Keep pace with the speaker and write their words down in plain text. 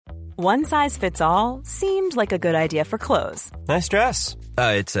One size fits all seemed like a good idea for clothes. Nice dress.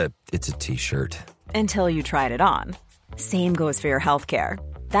 It's a t-shirt. Until you tried it on. Same goes for your healthcare.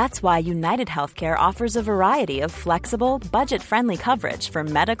 That's why United Healthcare offers a variety of flexible, budget-friendly coverage for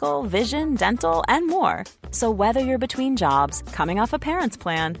medical, vision, dental, and more. So whether you're between jobs, coming off a parent's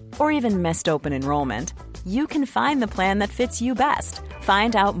plan, or even missed open enrollment, you can find the plan that fits you best.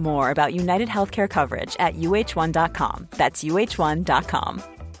 Find out more about United Healthcare coverage at uh1.com. That's uh1.com.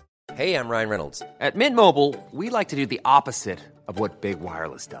 Hey, I'm Ryan Reynolds. At Mint Mobile, we like to do the opposite of what Big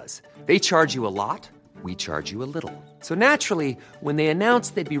Wireless does. They charge you a lot, we charge you a little. So naturally, when they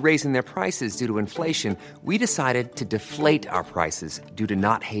announced they'd be raising their prices due to inflation, we decided to deflate our prices due to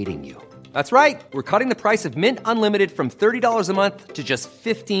not hating you. That's right. We're cutting the price of Mint Unlimited from $30 a month to just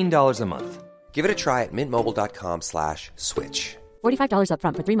 $15 a month. Give it a try at mintmobile.com/switch. $45 up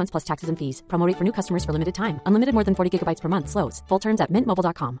front for 3 months plus taxes and fees. Promo rate for new customers for limited time. Unlimited more than 40 gigabytes per month. Slows full terms at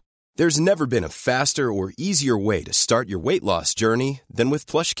mintmobile.com. There's never been a faster or easier way to start your weight loss journey than with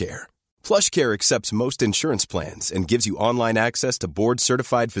PlushCare. PlushCare accepts most insurance plans and gives you online access to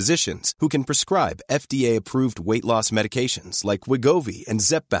board-certified physicians who can prescribe FDA-approved weight loss medications like Wegovy and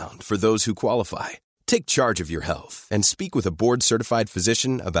Zepbound for those who qualify. Take charge of your health and speak with a board-certified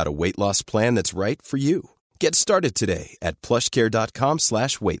physician about a weight loss plan that's right for you. Get started today at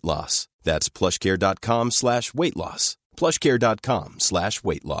plushcare.com/weight loss. That's plushcare.com/weight loss.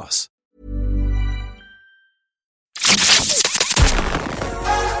 plushcare.com/weight loss.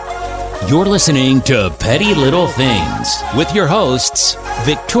 You're listening to Petty Little Things with your hosts,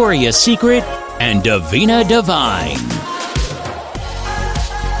 Victoria's Secret and Davina Divine.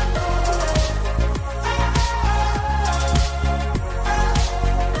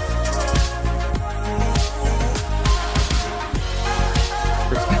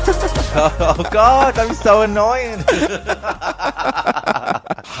 Oh God, I'm so annoying.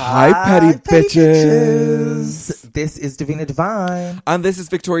 Hi, petty bitches. This is Davina Divine. And this is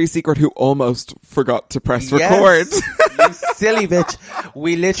Victoria's Secret, who almost forgot to press record. You silly bitch.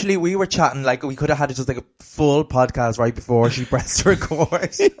 We were chatting like we could have had just like a full podcast right before she pressed record.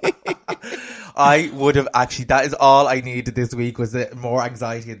 I would have actually, that is all I needed this week, was more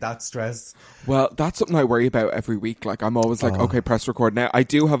anxiety and that stress. Well, that's something I worry about every week. Like, I'm always like, okay, press record now. I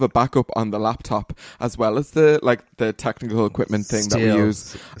do have a backup on the laptop as well as the technical equipment thing that we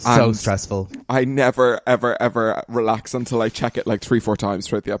use. So stressful. I never, ever, ever relax until I check it like 3-4 times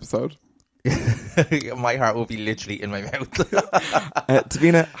throughout the episode. My heart will be literally in my mouth.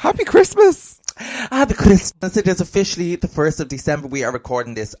 Davina, happy Christmas. Happy Christmas. It is officially the 1st of December. We are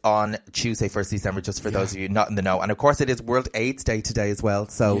recording this on Tuesday, 1st December, just for those of you not in the know. And of course, it is World AIDS Day today as well.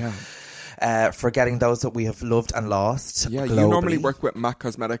 So forgetting those that we have loved and lost. Yeah, globally. You normally work with MAC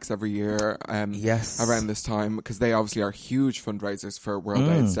Cosmetics every year yes. around this time, because they obviously are huge fundraisers for World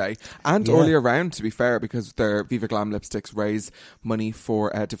AIDS Day. And all year round, to be fair, because their Viva Glam lipsticks raise money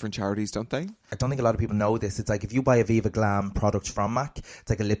for different charities, don't they? I don't think a lot of people know this. It's like if you buy a Viva Glam product from MAC, it's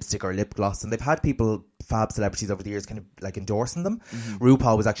like a lipstick or a lip gloss. And they've had people, fab celebrities over the years, kind of like endorsing them. Mm-hmm.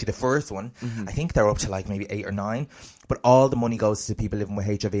 RuPaul was actually the first one. Mm-hmm. I think they're up to like maybe 8 or 9. But all the money goes to people living with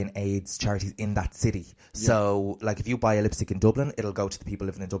HIV and AIDS charities in that city. Yeah. So, like, if you buy a lipstick in Dublin, it'll go to the people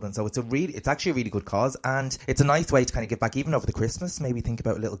living in Dublin. So it's actually a really good cause, and it's a nice way to kind of give back, even over the Christmas. Maybe think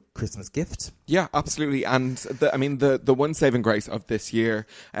about a little Christmas gift. Yeah, absolutely. And the one saving grace of this year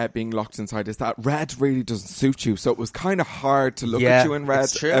being locked inside is that red really doesn't suit you. So it was kind of hard to look at you in red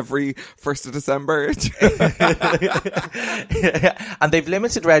every 1st of December. And they've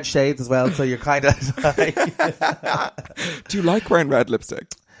limited red shades as well, so you're kind of like... Do you like wearing red lipstick?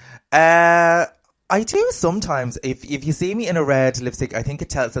 I do sometimes. If you see me in a red lipstick, I think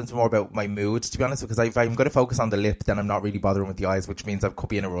it tells more about my mood, to be honest, because if I'm going to focus on the lip, then I'm not really bothering with the eyes, which means I could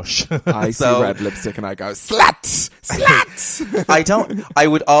be in a rush. I see red lipstick and I go, slut! I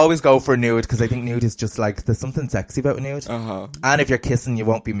would always go for nude, because I think nude is just like, there's something sexy about nude. Uh-huh. And if you're kissing, you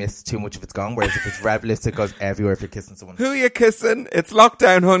won't be missed too much if it's gone, whereas if it's red lipstick, it goes everywhere if you're kissing someone. Who are you kissing? It's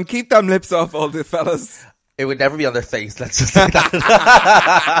lockdown, hun. Keep them lips off, all the fellas. It would never be on their face, let's just say that.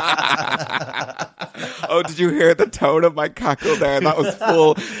 Oh, did you hear the tone of my cackle there? That was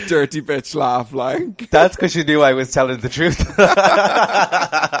full dirty bitch laugh, like. That's because you knew I was telling the truth.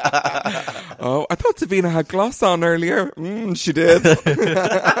 Oh, I thought Davina had gloss on earlier. She did.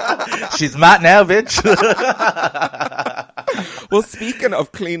 She's matte now, bitch. Well, speaking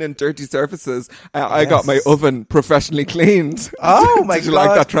of clean and dirty surfaces, I got my oven professionally cleaned. Oh my God. Did you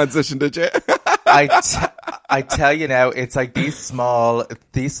like that transition, did you? I tell you now, it's like these small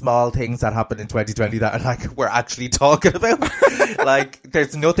things that happen in 2020 that are like we're actually talking about. Like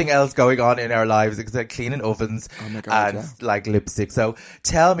there's nothing else going on in our lives except cleaning ovens and like lipstick. So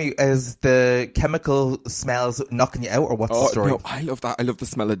tell me, is the chemical smells knocking you out, or what's the story? No, I love that. I love the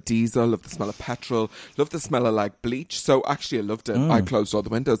smell of diesel, love the smell of petrol, love the smell of like bleach. So actually I loved it. I closed all the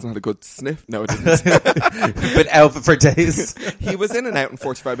windows and had a good sniff. No, I didn't. Been out for days. He was in and out in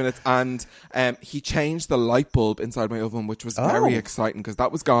 45 minutes, and he changed the light bulb inside my oven, which was very exciting because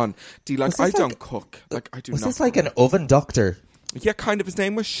that was gone. I don't cook. Like I do. Was not this like an oven doctor? Yeah, kind of. His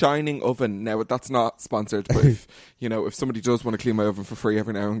name was Shining Oven. Now, that's not sponsored, but if somebody does want to clean my oven for free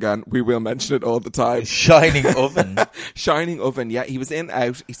every now and again, we will mention it all the time. Shining Oven. Shining Oven, yeah. He was in,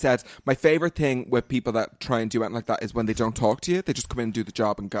 out. He said, my favourite thing with people that try and do anything like that is when they don't talk to you. They just come in and do the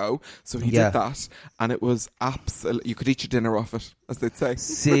job and go. So he did that, and it was absolutely... You could eat your dinner off it, as they'd say.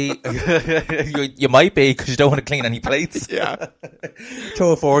 See, you might be, because you don't want to clean any plates. Yeah.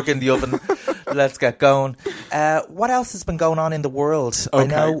 Throw a fork in the oven. Let's get going. What else has been going on in the world? Okay. I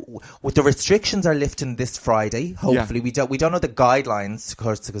know with the restrictions are lifting this Friday. Hopefully, we don't know the guidelines,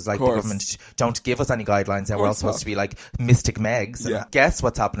 because like the government don't give us any guidelines, and we're all supposed to be like Mystic Megs and guess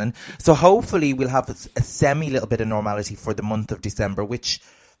what's happening. So hopefully, we'll have a semi little bit of normality for the month of December, which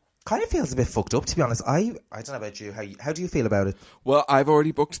kind of feels a bit fucked up, to be honest. I don't know about you. How do you feel about it? Well, I've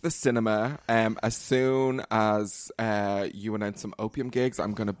already booked the cinema. As soon as you announce some Opium gigs,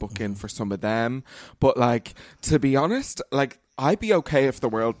 I'm going to book in for some of them. But like, to be honest, like, I'd be okay if the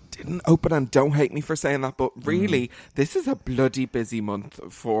world didn't open, and don't hate me for saying that, but really, this is a bloody busy month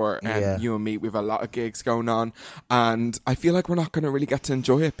for you and me. We have a lot of gigs going on, and I feel like we're not going to really get to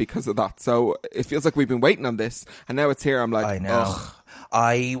enjoy it because of that. So it feels like we've been waiting on this, and now it's here. I'm like, I know. Ugh.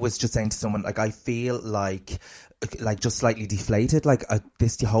 I was just saying to someone, like, I feel like just slightly deflated. Like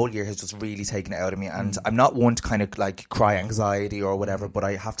the whole year has just really taken it out of me, and I'm not one to kind of like cry anxiety or whatever, but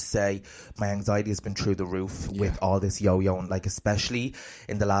I have to say my anxiety has been through the roof with all this yo-yo, and like especially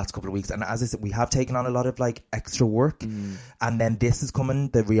in the last couple of weeks. And as I said, we have taken on a lot of like extra work, and then this is coming,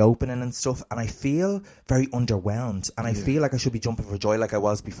 the reopening and stuff, and I feel very underwhelmed, and I feel like I should be jumping for joy like I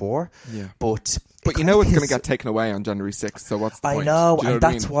was before. But you know it's going to get taken away on January 6th, so what's the point? I know, and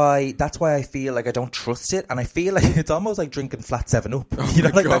that's why I feel like I don't trust it, and I feel like it's almost like drinking flat 7-Up. You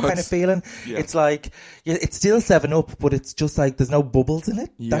know, like that kind of feeling. Yeah. It's like, it's still 7-Up, but it's just like there's no bubbles in it.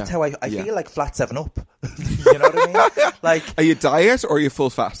 Yeah. That's how I feel like flat 7-Up. You know what I mean? Like, are you diet or are you full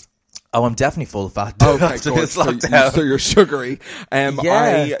fat? Oh, I'm definitely full fat. Okay, good. So you're sugary.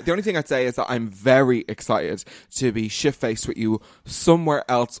 The only thing I'd say is that I'm very excited to be shit-faced with you somewhere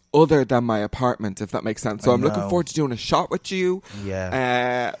else other than my apartment, if that makes sense. So I'm looking forward to doing a shot with you.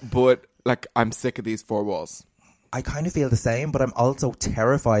 Yeah. But like, I'm sick of these four walls. I kind of feel the same, but I'm also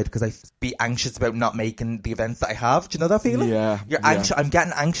terrified because I be anxious about not making the events that I have. Do you know that feeling? Yeah. You're anxious. I'm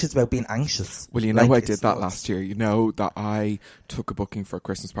getting anxious about being anxious. Well, you know, like, I did that last year. You know that I took a booking for a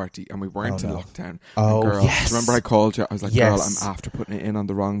Christmas party and we weren't in lockdown. Oh, girl, yes. Remember I called you? I was like, girl, I'm after putting it in on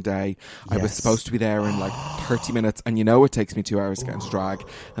the wrong day. I was supposed to be there in like 30 minutes, and you know it takes me 2 hours to get into drag.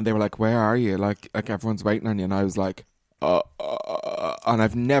 And they were like, where are you? Like everyone's waiting on you. And I was like, and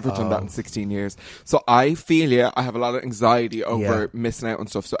I've never done that in 16 years. So I feel I have a lot of anxiety over missing out on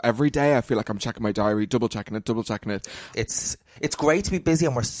stuff. So every day I feel like I'm checking my diary, double checking it. It's great to be busy,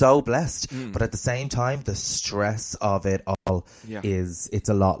 and we're so blessed. But at the same time, the stress of it all it's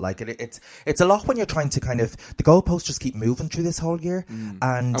a lot. Like it's a lot when you're trying to kind of, the goalposts just keep moving through this whole year,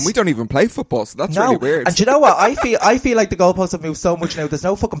 and we don't even play football, so that's really weird. And do you know what? I feel like the goalposts have moved so much now. There's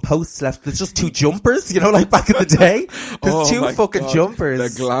no fucking posts left. There's just 2 jumpers. You know, like back in the day. There's 2 fucking jumpers.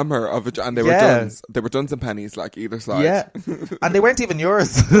 The glamour of it, and they were duns. They were duns and pennies, like either side. Yeah, and they weren't even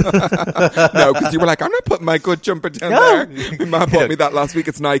yours. No, because you were like, I'm not putting my good jumper down there. My mum bought me that last week.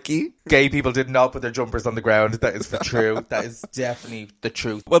 It's Nike. Gay people did not put their jumpers on the ground. That is true. That is definitely the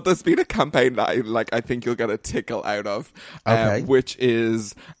truth. Well, there's been a campaign that I think you'll get a tickle out of, which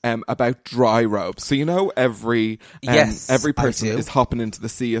is about dry robes. So you know, every person is hopping into the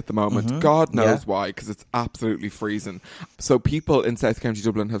sea at the moment. God knows why, because it's absolutely freezing. So people in South County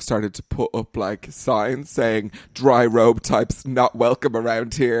Dublin have started to put up like signs saying dry robe types not welcome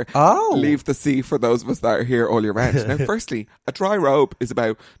around here. Leave the sea for those of us that are here all year round. Now, firstly, a dry robe is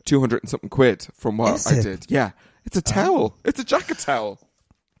about 200 and something quid from what I did. Yeah. It's a towel. It's a jacket towel.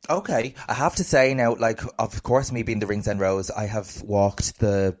 Okay. I have to say now, like, of course, me being the Ringsend Rose, I've walked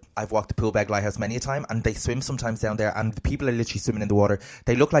the Poolbeg Lighthouse many a time, and they swim sometimes down there, and the people are literally swimming in the water.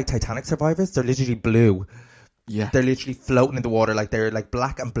 They look like Titanic survivors. They're literally blue. Yeah. They're literally floating in the water, like they're like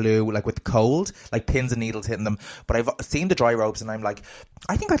black and blue, like with cold, like pins and needles hitting them. But I've seen the dry robes and I'm like,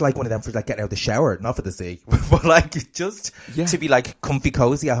 I think I'd like one of them for like getting out of the shower, not for the sea, but like just to be like comfy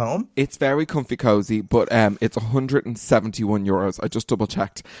cozy at home. It's very comfy cozy, but it's €171. I just double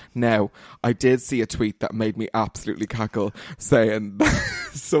checked. Now, I did see a tweet that made me absolutely cackle, saying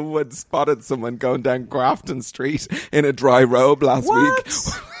someone spotted someone going down Grafton Street in a dry robe last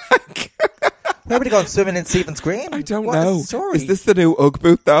week. Nobody going swimming in Stephen's Green? I don't know. Is this the new Ugg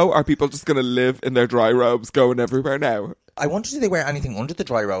boot though? Are people just going to live in their dry robes going everywhere now? I wonder, do they wear anything under the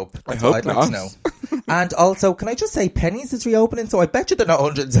dry robe? That's what I'd like to know. And also, can I just say, Penneys is reopening, so I bet you they're not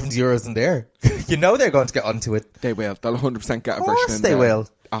 €170 in there. You know they're going to get onto it. They will. They'll 100% get a version in there. Of course they will.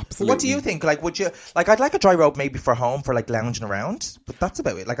 Absolutely. What do you think? Like, would you like? I'd like a dry robe maybe for home for like lounging around, but that's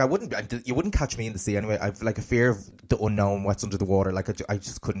about it. Like, you wouldn't catch me in the sea anyway. I've like a fear of the unknown, what's under the water. Like, I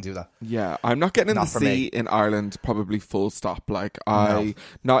just couldn't do that. Yeah, I'm not getting in the sea in Ireland. Probably full stop. Like,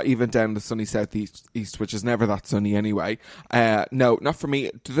 not even down the sunny southeast, which is never that sunny anyway. No, not for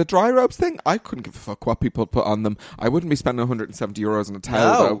me. The dry robes thing, I couldn't give a fuck what people put on them. I wouldn't be spending €170 on a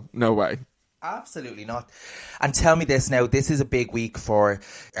towel though. No way. Absolutely not. And tell me this now, this is a big week for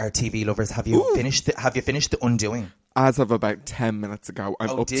our TV lovers. Have you finished The Undoing? As of about 10 minutes ago,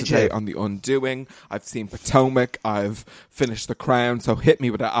 I'm up to date on The Undoing. I've seen Potomac. I've finished The Crown. So hit me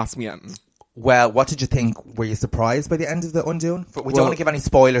with it. Ask me anything. Well, what did you think? Were you surprised by the end of The Undoing? We don't want to give any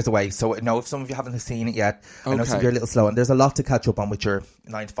spoilers away, so no, if some of you haven't seen it yet, I know some of you are a little slow, and there's a lot to catch up on with your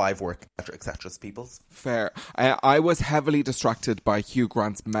 9-to-5 work, etc., peoples. Fair. I was heavily distracted by Hugh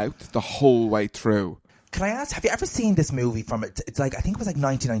Grant's mouth the whole way through. Can I ask, have you ever seen this movie from, it's like, I think it was like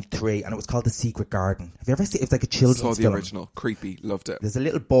 1993, and it was called The Secret Garden. Have you ever seen it? It's like a children's film. Saw the original. Creepy. Loved it. There's a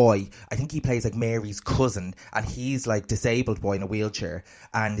little boy, I think he plays like Mary's cousin, and he's like disabled boy in a wheelchair,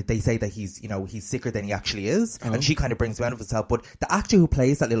 and they say that he's sicker than he actually is, and she kind of brings him out of himself. But the actor who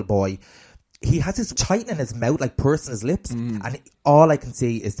plays that little boy, he has his tightening his mouth, like pursing his lips, and all I can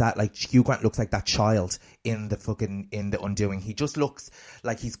see is that like Hugh Grant looks like that child in The Undoing. He just looks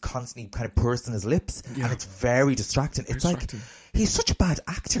like he's constantly kind of pursing his lips, and it's very distracting. It's like he's such a bad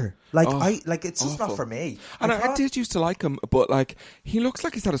actor. Like it's just not for me. And I did used to like him, but like he looks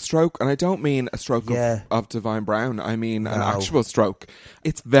like he's had a stroke, and I don't mean a stroke of Divine Brown. I mean an actual stroke.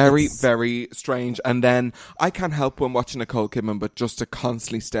 It's very strange. And then I can't help when watching Nicole Kidman, but just to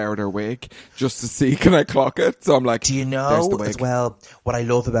constantly stare at her wig, just to see can I clock it. So I'm like, do you know as well? What I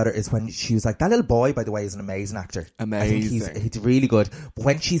love about her is when she was like, that little boy, by the way, is an amazing actor. Amazing. I think he's really good. But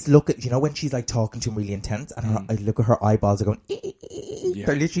when she's when she's like talking to him really intense, and I look at her eyeballs are going.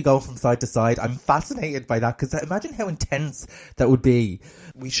 They're literally going from side to side. I'm fascinated by that because imagine how intense that would be.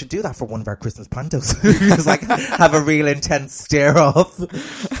 We should do that for one of our Christmas pantos. Just like have a real intense stare off.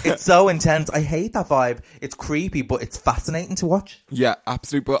 It's so intense. I hate that vibe. It's creepy, but it's fascinating to watch. Yeah,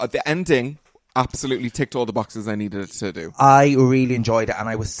 absolutely. But at the ending, absolutely ticked all the boxes I needed it to do. I really enjoyed it, and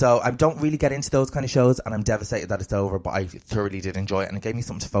I don't really get into those kind of shows, and I'm devastated that it's over, but I thoroughly did enjoy it, and it gave me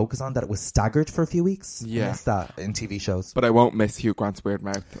something to focus on, that it was staggered for a few weeks. Yeah. I miss that in TV shows. But I won't miss Hugh Grant's weird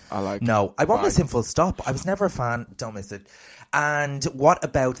mouth. No, I won't miss him full stop. I was never a fan. Don't miss it. And what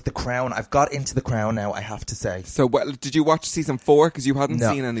about The Crown? I've got into The Crown now, I have to say. So did you watch season 4? Because you hadn't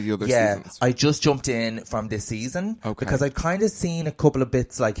seen any of the other seasons. I just jumped in from this season. Okay. Because I'd kind of seen a couple of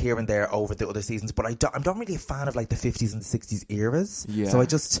bits like here and there over the other seasons, but I'm not really a fan of like the 50s and 60s eras. Yeah. So I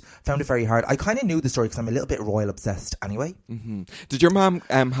just found it very hard. I kind of knew the story because I'm a little bit royal obsessed anyway. Mm-hmm. Did your mum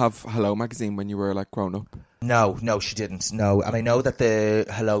have Hello magazine when you were like grown up? No, she didn't. No, and I know that the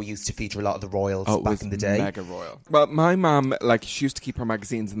Hello used to feature a lot of the royals back in the day. Mega royal. Well, my mum, like, she used to keep her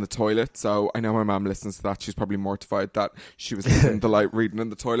magazines in the toilet, so I know my mum listens to that. She's probably mortified that she was in the light reading in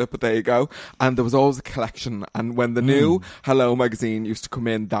the toilet, but there you go. And there was always a collection, and when the new Hello magazine used to come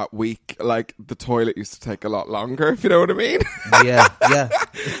in that week, like, the toilet used to take a lot longer, if you know what I mean. Yeah.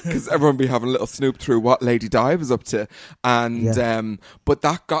 Because everyone would be having a little snoop through what Lady Di was up to, and but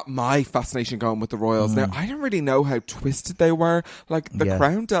that got my fascination going with the royals. Now, I didn't really know how twisted they were. Like the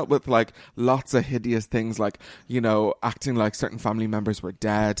Crown dealt with like lots of hideous things, like, you know, acting like certain family members were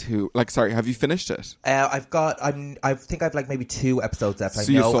dead. Sorry, have you finished it? I think I've like maybe 2 episodes left.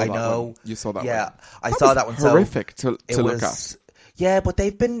 So I know. You saw that one. Yeah, I saw that one. Horrific to look at. Yeah, but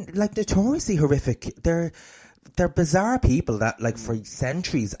they've been like notoriously horrific. They're bizarre people that like for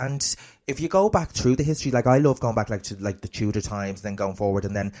centuries, and if you go back through the history, like I love going back like to like the Tudor times, then going forward,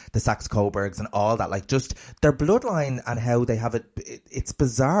 and then the Saxe-Coburgs and all that, like just their bloodline and how they have it's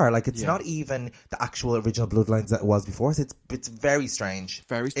bizarre. Like it's not even the actual original bloodlines that it was before. So it's very strange.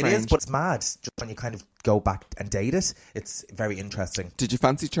 Very strange. It is, but it's mad. Just when you kind of go back and date it, it's very interesting. Did you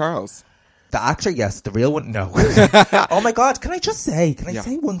fancy Charles? The actor, yes. The real one, no. Oh my God, can I say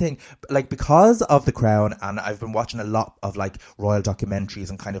one thing? Like, because of The Crown, and I've been watching a lot of like royal documentaries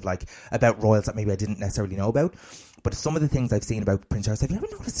and kind of like about royals that maybe I didn't necessarily know about. But some of the things I've seen about Prince Charles, have you ever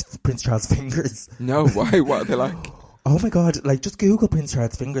noticed Prince Charles' fingers? No, why? What are they like? Oh my God, like just Google Prince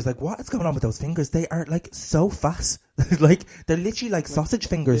Charles' fingers. Like, what is going on with those fingers? They are like so fat. Like, they're literally like sausage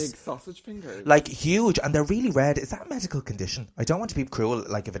fingers. Big sausage fingers. Like huge, and they're really red. Is that a medical condition? I don't want to be cruel,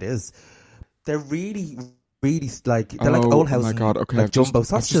 like if it is. They're really like, they're like old house. Oh my God, okay. Like jumbo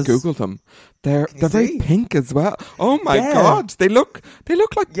sausages. I've just Googled them. They're very pink as well. Oh my God. They look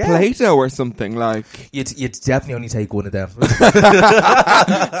like Play-Doh or something. Like, You'd definitely only take one of them.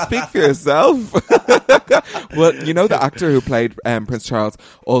 Speak for yourself. Well, you know, the actor who played Prince Charles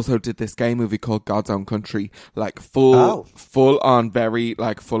also did this gay movie called God's Own Country, like full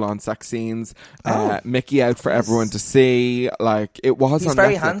on sex scenes. Mickey out for everyone to see. Like, it was. He's on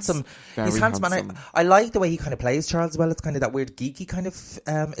very Netflix. handsome. He's handsome, and I like the way he kind of plays Charles as well. It's kind of that weird geeky kind of.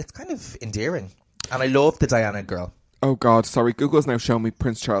 It's kind of endearing, and I love the Diana girl. Oh God, sorry. Google's now showing me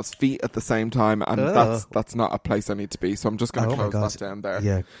Prince Charles' feet at the same time, and that's not a place I need to be. So I'm just going to close that down there.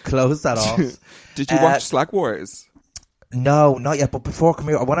 Yeah, close that off. Did you watch Slag Wars? No, not yet. But before, come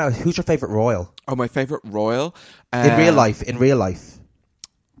here. I want to. Who's your favorite royal? Oh, my favorite royal in real life. In real life.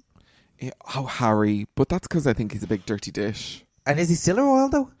 Oh, Harry. But that's because I think he's a big dirty dish. And is he still a royal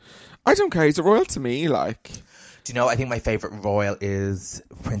though? I don't care. He's a royal to me. Like. Do you know, I think my favourite royal is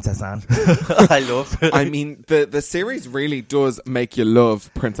Princess Anne. I love her. I mean, the series really does make you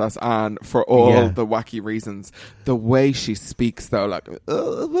love Princess Anne for all the wacky reasons. The way she speaks, though, like,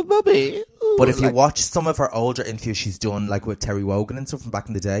 baby. But if you watch some of her older interviews she's done, like with Terry Wogan and stuff from back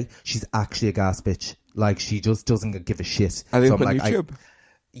in the day, she's actually a gas bitch. Like, she just doesn't give a shit. Are they up on YouTube?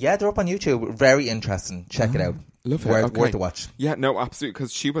 Yeah, they're up on YouTube. Very interesting. Check it out. Love it. Worth a watch. Yeah, no, absolutely,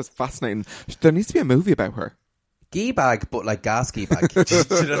 because she was fascinating. There needs to be a movie about her. Gee bag, but like gas gee bag. Do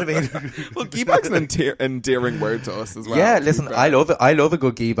you know what I mean? Well, gee bag's an endearing word to us as well. Yeah, listen, I love it. I love a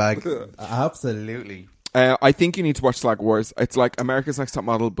good gee bag. Absolutely. I think you need to watch Slag Wars. It's like America's Next Top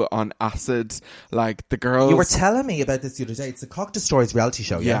Model, but on acid. Like, the girls... You were telling me about this the other day. It's a Cock Destroys reality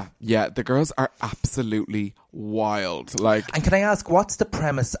show, yeah? Yeah, the girls are absolutely wild. Like, and can I ask, what's the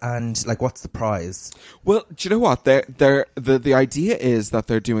premise and, like, what's the prize? Well, do you know what? The idea is that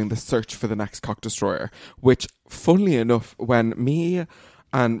they're doing the search for the next Cock Destroyer, which, funnily enough, when me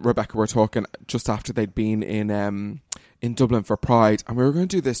and Rebecca were talking just after they'd been in Dublin for Pride, and we were going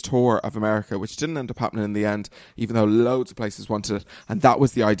to do this tour of America, which didn't end up happening in the end, even though loads of places wanted it, and that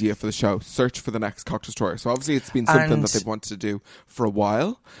was the idea for the show, search for the next Cock Destroyer. So obviously it's been something that they've wanted to do for a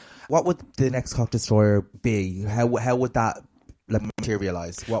while. What would the next Cock Destroyer be? How would that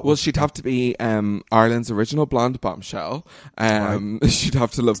materialise? Well, she'd have to be Ireland's original blonde bombshell. She'd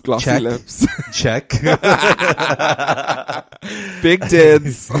have to love glossy lips. Check. Big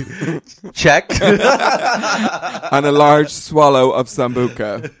dids. Check. And a large swallow of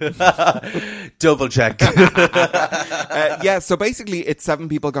Sambuca. Double check. Yeah, so basically it's 7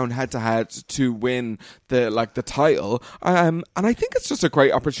 people going head to head to win the title. And I think it's just a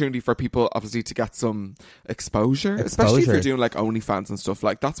great opportunity for people obviously to get some exposure. Especially if you're doing like OnlyFans and stuff.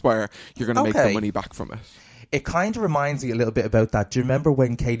 Like, that's where you're going to make the money back from it. It kind of reminds me a little bit about that. Do you remember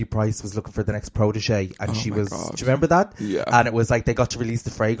when Katie Price was looking for the next protege and she was... God. Do you remember that? Yeah. And it was like they got to release the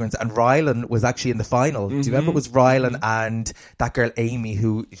fragrance and Rylan was actually in the final. Mm-hmm. Do you remember it was Rylan and that girl Amy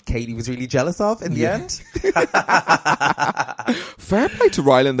who Katie was really jealous of in the end? Fair play to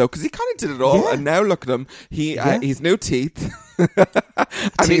Rylan though, because he kind of did it all and now look at him. He's no teeth.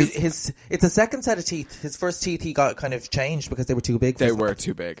 It's a second set of teeth. His first teeth he got kind of changed because they were too big. They were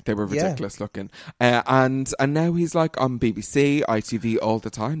too big. They were ridiculous looking. And now he's like on BBC, ITV all the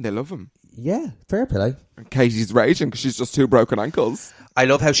time. They love him. Yeah, fair play. And Katie's raging because she's just 2 broken ankles. I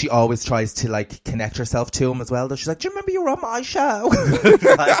love how she always tries to like connect herself to him as well though. She's like, do you remember you were on my show?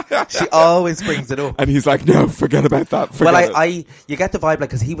 Like, she always brings it up. And he's like, no, forget about that. You get the vibe like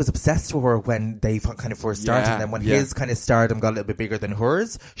because he was obsessed with her when they kind of first started, and then when his kind of stardom got a little bit bigger than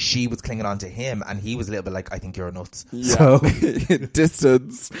hers, she was clinging on to him and he was a little bit like, I think you're nuts. Yeah. So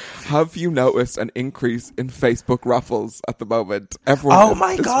distance. Have you noticed an increase in Facebook raffles at the moment? Everyone oh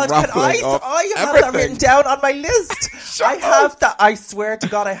my god, I have that written down on my list. I have that, I swear to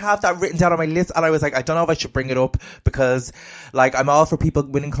God, I have that written down on my list, and I was like, I don't know if I should bring it up because, like, I'm all for people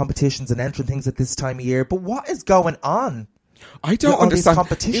winning competitions and entering things at this time of year, but what is going on? I don't understand.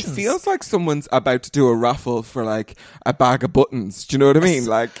 It feels like someone's about to do a raffle for, like, a bag of buttons. Do you know what I mean?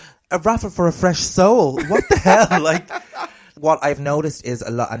 Like a raffle for a fresh soul. What the hell? Like, what I've noticed is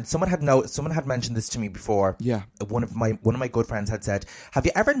a lot, and someone had mentioned this to me before. Yeah. One of my good friends had said, have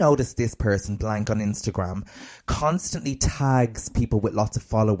you ever noticed this person blank on Instagram constantly tags people with lots of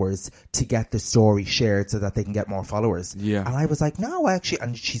followers to get the story shared so that they can get more followers? Yeah. And I was like, no, actually,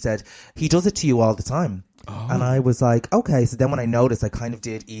 and she said, he does it to you all the time. Oh. And I was like, okay. So then when I noticed, I kind of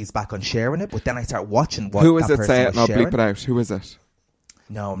did ease back on sharing it, but then I started watching what Who is that it? person Say it was and I'll sharing. bleep it out. Who is it?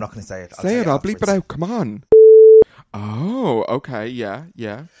 No, I'm not going to say it. Say it. I'll bleep it out. Come on. Oh, okay.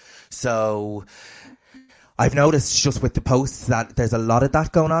 Yeah. So I've noticed just with the posts that there's a lot of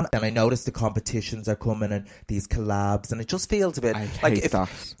that going on, and I noticed the competitions are coming and these collabs, and it just feels a bit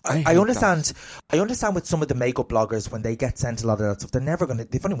I understand with some of the makeup bloggers when they get sent a lot of that stuff,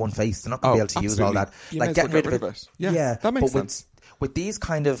 they've only one face, they're not going to be able to use all that. You like getting rid of it. Yeah, that makes sense. With these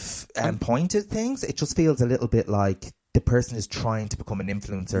kind of pointed things, it just feels a little bit like the person is trying to become an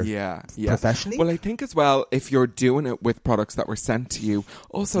influencer professionally. Well, I think as well, if you're doing it with products that were sent to you,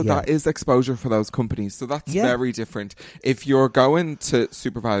 also that is exposure for those companies. So that's very different. If you're going to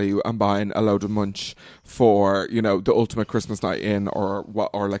SuperValu and buying a load of munch for, you know, the ultimate Christmas night in or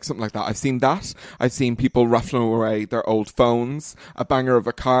like something like that, I've seen that. I've seen people raffling away their old phones. A banger of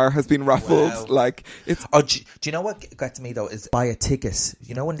a car has been raffled. Wow. Like it's. Oh, do you know what gets me though is buy a ticket.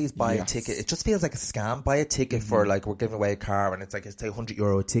 You know when these buy a ticket, it just feels like a scam. Buy a ticket for like we're giving away a car and it's like it's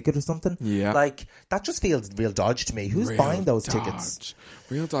 €100 a ticket or something. Yeah, like that just feels real dodge to me. Who's real buying those tickets?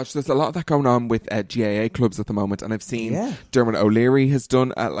 Real dodge. There's a lot of that going on with GAA clubs at the moment, and I've seen Dermot O'Leary has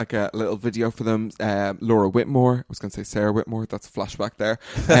done like a little video for them. Laura Whitmore, I was going to say Sarah Whitmore. That's a flashback there.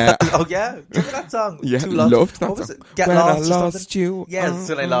 Oh yeah, remember that song? Yeah, loved that song. Get when Lost I lost you. Yes,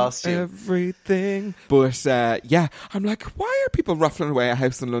 when I lost you. Everything. But I'm like, why are people raffling away a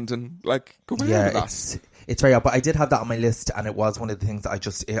house in London? Like, go away with that. It's very odd, but I did have that on my list, and it was one of the things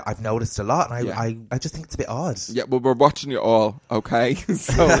that I've noticed a lot, and I just think it's a bit odd. Yeah, well, we're watching you all, okay?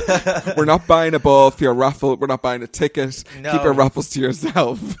 So we're not buying a ball for your raffle. We're not buying a ticket. No. Keep your raffles to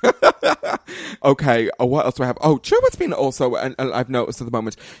yourself. Okay, what else do I have? Oh, do you know what's been also, and I've noticed at the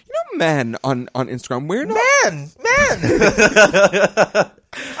moment, you know, men on Instagram, we're not... Men!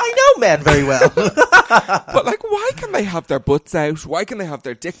 I know men very well. But like, why can they have their butts out? Why can they have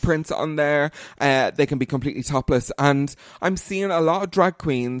their dick prints on there? They can be completely topless. And I'm seeing a lot of drag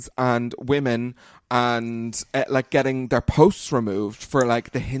queens and women and like getting their posts removed for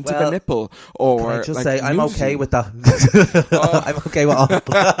like the hint of a nipple or can I just like, say I'm nudity. okay with that. I'm okay with all.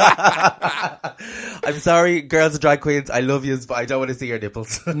 I'm sorry, girls and drag queens, I love you, but I don't want to see your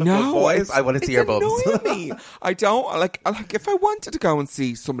nipples. No, boys, I want to see your bums. Me. I don't like if I wanted to go and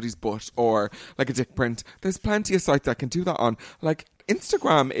see somebody's butt or like a dick print, there's plenty of sites I can do that on. Like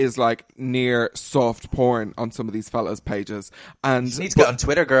Instagram is like near soft porn on some of these fellas' pages, and you need to get on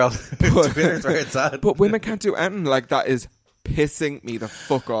Twitter, girl. Twitter's where it's at. But women can't do anything. Like that is pissing me the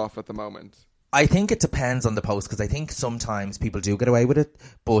fuck off at the moment. I think it depends on the post, because I think sometimes people do get away with it,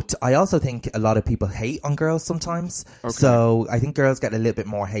 but I also think a lot of people hate on girls sometimes. Okay. So I think girls get a little bit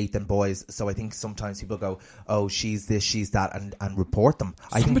more hate than boys. So I think sometimes people go, "Oh, she's this, she's that," and report them.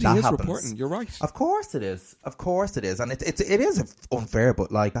 I think that happens. Reporting. You're right. Of course it is. Of course it is, and it is unfair. But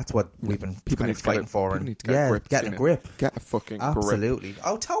like that's what we've been kind of fighting for. And getting a grip. Get a fucking grip. Absolutely.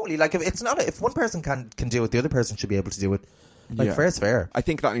 Oh, totally. Like if one person can do it, the other person should be able to do it. Like, fair's fair. I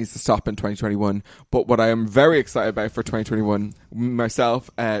think that needs to stop in 2021. But what I am very excited about for 2021, myself,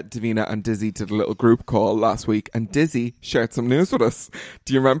 Davina and Dizzy did a little group call last week, and Dizzy shared some news with us.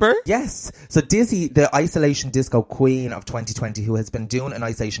 Do you remember? Yes. So Dizzy, the isolation disco queen of 2020, who has been doing an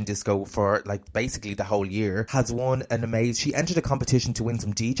isolation disco for like basically the whole year, has won an amazing... She entered a competition to win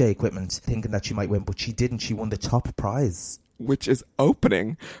some DJ equipment, thinking that she might win, but she didn't. She won the top prize, which is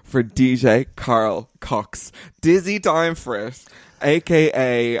opening for DJ Carl Cox. Dizzy dying for it,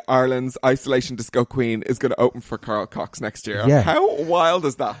 aka Ireland's isolation disco queen, is going to open for Carl Cox next year. Yeah. How wild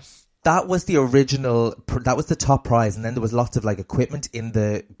is that? That was the original, that was the top prize, and then there was lots of like equipment in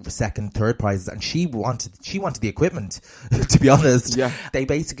the second, third prizes, and she wanted the equipment, to be honest. Yeah. They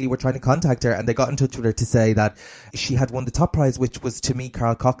basically were trying to contact her, and they got in touch with her to say that she had won the top prize, which was to meet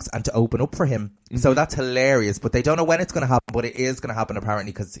Carl Cox and to open up for him. Mm-hmm. So that's hilarious, but they don't know when it's going to happen, but it is going to happen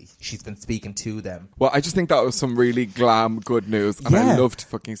apparently, because she's been speaking to them. Well, I just think that was some really glam good news, and I love to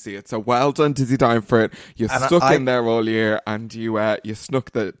fucking see it. So well done, Dizzy Dying for it. You stuck in there all year, and you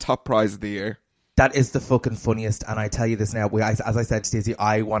snuck the top prize of the year. That is the fucking funniest, and I tell you this now, as I said to Dizzy,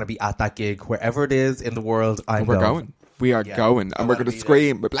 I want to be at that gig wherever it is in the world. We're going. We are going, and we're going to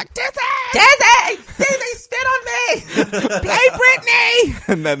scream. We're like, Dizzy! Dizzy! Dizzy, spit on me! Play Britney!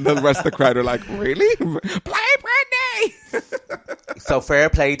 And then the rest of the crowd are like, really? Play Britney! So fair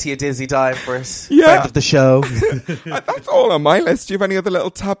play to you, Dizzy Divers, friend of the show. That's all on my list. Do you have any other little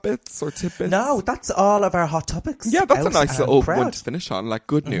tidbits or tidbits? No, that's all of our hot topics. Yeah, that's a nice little one to finish on, like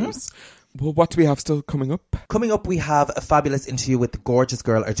good news. Well, what do we have still coming up? Coming up, we have a fabulous interview with the gorgeous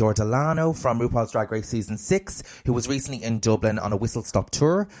girl Adore Delano from RuPaul's Drag Race Season 6, who was recently in Dublin on a whistle-stop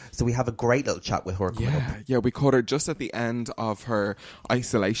tour. So we have a great little chat with her coming up. Yeah, we caught her just at the end of her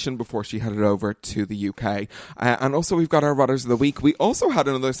isolation before she headed over to the UK. And also we've got our Rotters of the Week. We also had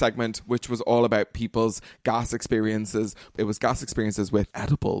another segment which was all about people's gas experiences. It was gas experiences with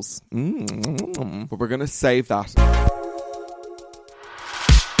edibles. But we're going to save that.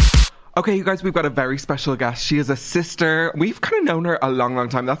 Okay, you guys, we've got a very special guest. She is a sister. We've kind of known her a long, long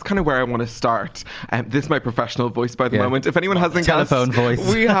time. That's kind of where I want to start. This is my professional voice by the moment. If anyone hasn't telephone voice,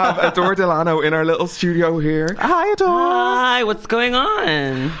 we have Adore Delano in our little studio here. Hi, Adore. Hi, what's going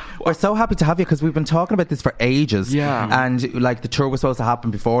on? We're so happy to have you because we've been talking about this for ages. Yeah. And like the tour was supposed to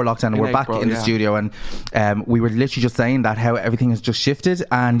happen before lockdown, and we're back in the studio, and we were literally just saying that how everything has just shifted,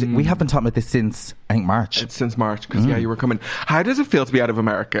 and we have been talking about this since I think March. It's since March because you were coming. How does it feel to be out of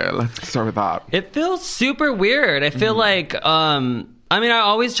America? Let's start with that. It feels super weird. I feel like I mean, I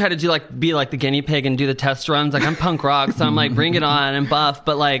always try to be like the guinea pig and do the test runs. Like I'm punk rock, so I'm like bring it on and buff,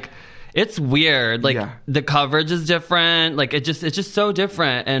 but like it's weird. Like the coverage is different. Like it's just so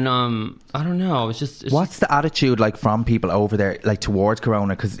different. And I don't know. It's what's the attitude like from people over there, like towards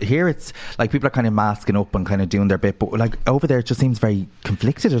Corona? Because here it's like people are kind of masking up and kind of doing their bit, but like over there it just seems very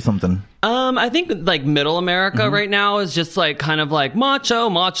conflicted or something. I think like middle America right now is just like kind of like macho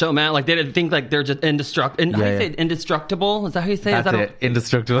man. Like they think like they're just indestructible. Indestructible? Is that how you say it? That's it.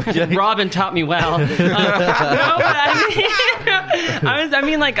 Indestructible. Robin taught me well. No, but I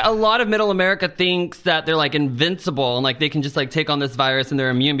mean like a lot of middle America thinks that they're like invincible and like they can just like take on this virus and they're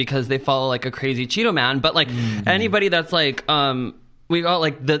immune because they follow like a crazy Cheeto man. But like anybody that's like we got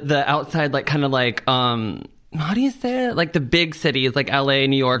like the outside like kind of like how do you say it? Like the big cities, like LA,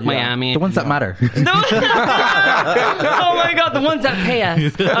 New York, Miami. The ones that matter. No. Oh my God, the ones that pay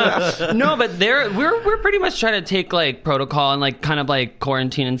us. No, but we're pretty much trying to take like protocol and like kind of like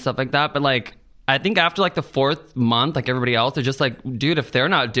quarantine and stuff like that. But like I think after like the 4th month, like everybody else, they're just like, dude, if they're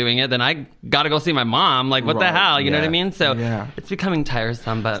not doing it, then I gotta go see my mom. Like, what the hell? You know what I mean? So it's becoming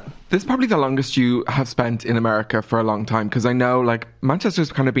tiresome, but... This is probably the longest you have spent in America for a long time, because I know, like,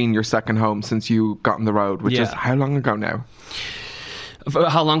 Manchester's kind of been your second home since you got on the road, which is how long ago now?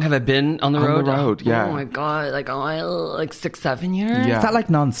 How long have I been on the road? On the road, yeah. Oh my God, like 6-7 years? Yeah. Is that like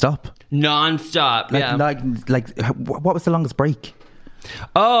non-stop? Non-stop, Like, what was the longest break?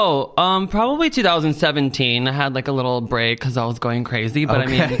 Oh, probably 2017. I had like a little break because I was going crazy. But I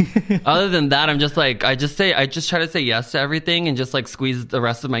mean, other than that, I'm just like, I just try to say yes to everything and just like squeeze the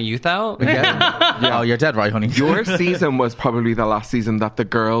rest of my youth out. Oh, you're dead right, honey. Your season was probably the last season that the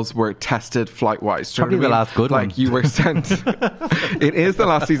girls were tested flight-wise. Probably the last good one. Like you were sent. It is the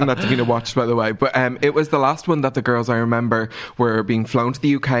last season that Davina watched, by the way. But it was the last one that the girls, I remember, were being flown to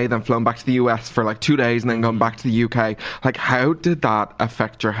the UK, then flown back to the US for like 2 days and then going back to the UK. Like, how did that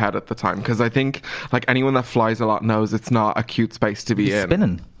affect your head at the time? Because I think like anyone that flies a lot knows it's not a cute space to be in.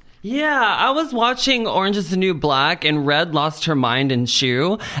 Spinning. Yeah, I was watching Orange is the New Black and Red lost her mind in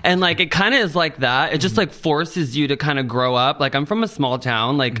Shoe. And like, it kind of is like that. It just like forces you to kind of grow up. Like I'm from a small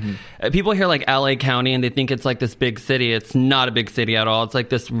town. Like people hear like LA County and they think it's like this big city. It's not a big city at all. It's like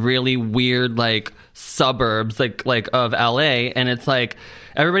this really weird like suburbs like of LA. And it's like,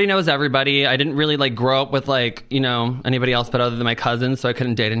 everybody knows everybody. I didn't really like grow up with like, you know, anybody else but other than my cousins, so I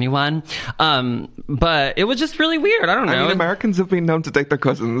couldn't date anyone. But it was just really weird. I don't know. I mean, Americans have been known to date their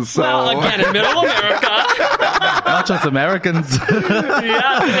cousins. So. Well, again, in middle America. Not just Americans.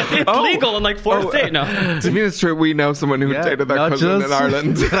 Yeah, it's legal in like 4 states. No. To me, it's true. We know someone who dated their cousin in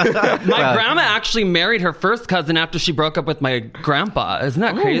Ireland. My grandma actually married her first cousin after she broke up with my grandpa. Isn't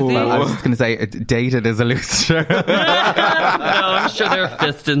that crazy? Well, I was just going to say, dated is a loose term. No, I'm sure there are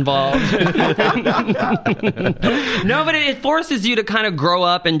fists involved. No, but it forces you to kind of grow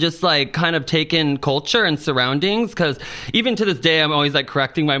up and just like kind of take in culture and surroundings, because even to this day I'm always like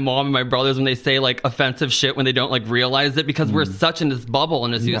correcting my mom and my brothers when they say like offensive shit when they don't like realize it, because we're such in this bubble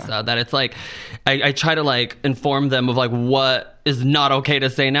in Azusa that it's like I try to like inform them of like what is not okay to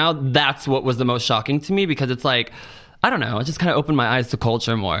say now. That's what was the most shocking to me, because it's like I don't know. It just kind of opened my eyes to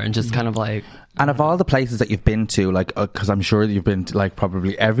culture more and just kind of like. And of all the places that you've been to, like, because I'm sure you've been to, like,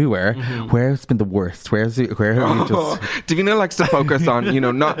 probably everywhere, where's been the worst? Where have you just... Davina likes to focus on,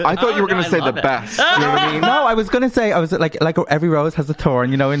 not... I thought you were going to say the best. You know what I mean? No, I was going to say, like every rose has a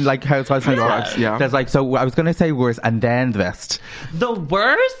thorn, in, like, Housewives of New York. Yeah. There's, like, so I was going to say worst and then the best. The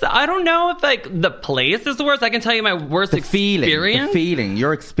worst? I don't know if, like, the place is the worst. I can tell you my worst experience. The feeling,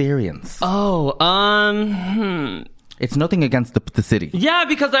 your experience. Oh, It's nothing against the city. Yeah,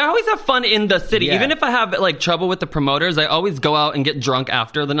 because I always have fun in the city. Yeah. Even if I have like trouble with the promoters, I always go out and get drunk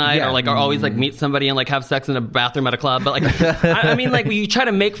after the night, or like I always like meet somebody and like have sex in a bathroom at a club. But like, I mean, like you try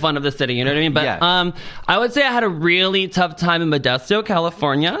to make fun of the city, you know what I mean? But I would say I had a really tough time in Modesto,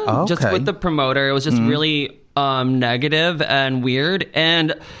 California, just with the promoter. It was just really negative and weird.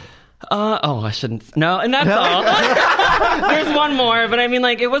 And I shouldn't. No, and that's all. There's one more, but I mean,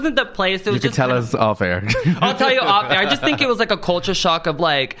 like, it wasn't the place. It was you can tell us off air. I'll tell you off air. I just think it was like a culture shock of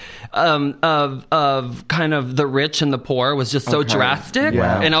like, of kind of the rich and the poor was just so drastic.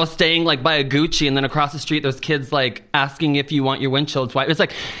 Yeah. And I was staying like by a Gucci, and then across the street, there's kids like asking if you want your windshield wiped. It's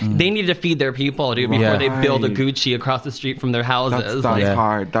like they need to feed their people, dude, before they build a Gucci across the street from their houses. That's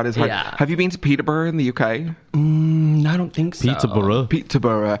hard. That is hard. Yeah. Have you been to Peterborough in the UK? I don't think so. Peterborough.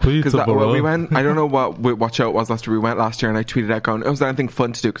 Because when we went, I don't know what show it was last year. We went last year, and I tweeted out going, "Oh, was there anything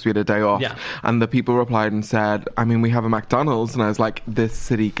fun to do?" Because we had a day off. Yeah. And the people replied and said, "I mean, we have a McDonald's," and I was like, "This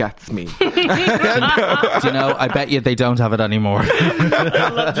city gets me." Do you know? I bet you they don't have it anymore. Do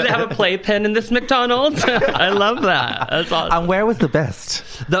they have a playpen in this McDonald's? I love that. That's awesome. And where was the best?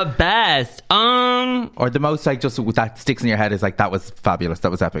 The best, or the most like just that sticks in your head is like that was fabulous.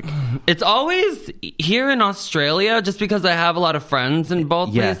 That was epic. It's always here in Australia, just because I have a lot of friends in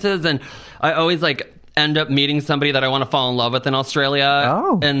both places, and I always like end up meeting somebody that I want to fall in love with in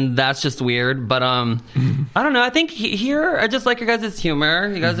Australia, and that's just weird. But I don't know. I think here I just like your guys'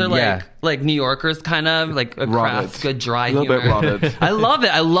 humor. You guys are like New Yorkers, kind of like a crass, good, dry humor. A little bit rotted. I love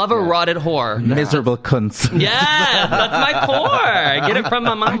it. I love a rotted whore. Miserable cunts. Yeah, that's my core. I get it from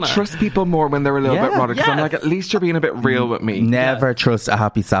my mama. I trust people more when they're a little bit rotted, because I'm like, at least you're being a bit real with me. Never trust a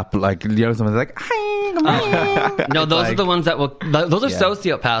happy sap. Like, someone's like, hi. No, those are the ones that will. Those are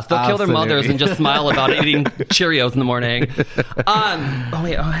sociopaths. They'll kill their mothers and just smile about it, eating Cheerios in the morning.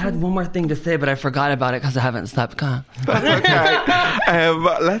 I had one more thing to say, but I forgot about it because I haven't slept. That's okay.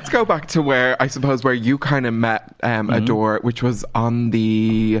 Let's go back to where you kind of met Adore, which was on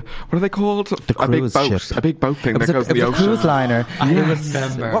the, what are they called? The cruise ship. A big boat thing that goes in the ocean. A cruise liner.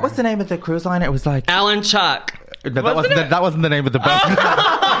 Remember. What was the name of the cruise liner? It was like Alan Chuck. No, that wasn't the name of the boat.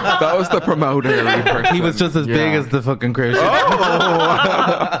 That was the promoter. He was just as big as the fucking cruise ship.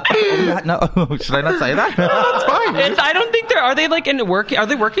 No, should I not say that? No, that's fine. I don't think are they like in work? Are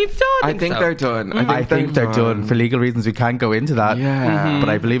they working still? I think they're done. I think they're done. For legal reasons, we can't go into that. Yeah. But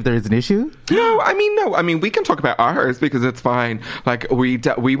I believe there is an issue. No, I mean, we can talk about ours because it's fine. Like, we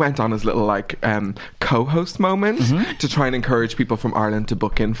went on as little, like, co-host moment to try and encourage people from Ireland to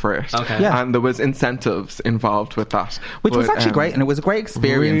book in for it. Okay. Yeah. And there was incentives involved with that. Which was actually great, and it was a great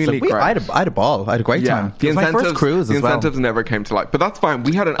experience. Really great. I had a ball. I had a great time. It was my first cruise as well. The incentives never came to light. But that's fine.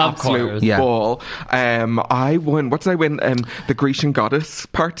 We had an absolute ball. I won. What did I win? The Grecian goddess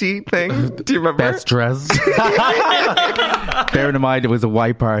party thing. Do you remember? Best dressed. Bearing in mind it was a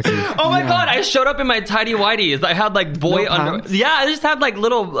white party. Oh my god! I showed up in my tidy whities. I had like boy underwear. Yeah, I just had like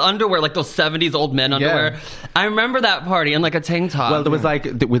little underwear, like those 70s old men underwear. I remember that party and like a tank top. Well, there was like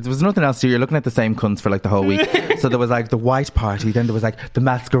there was nothing else to do. You're looking at the same cunts for like the whole week. So there was like the white party, then there was like the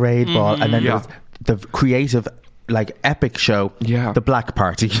masquerade ball, and then there was the creative, like, epic show, the black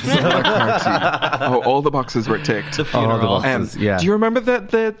party. All the boxes were ticked. The funeral. Do you remember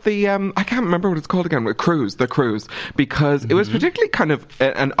the I can't remember what it's called again, the cruise, because it was particularly kind of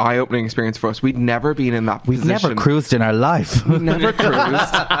an eye-opening experience for us. We'd never been in that position. We've never cruised in our life. We've never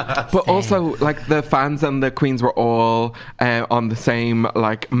cruised. But also, like, the fans and the queens were all on the same,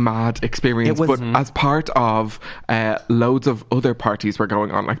 like, mad experience. But as part of loads of other parties were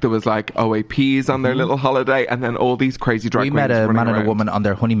going on. Like, there was, like, OAPs on their little holiday, and then all these crazy drag queens. We met a man and a woman on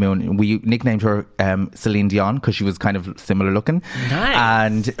their honeymoon. We nicknamed her Celine Dion because she was kind of similar looking. Nice.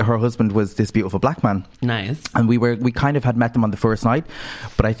 And her husband was this beautiful black man. Nice. And we kind of had met them on the first night,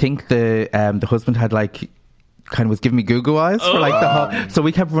 but I think the husband had like kind of was giving me goo-goo eyes for like the whole, so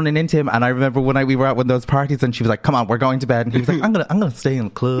we kept running into him. And I remember when we were at one of those parties and she was like, come on, we're going to bed, and he was like, I'm gonna stay in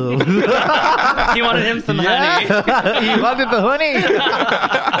the club. He wanted him some honey. He wanted the honey.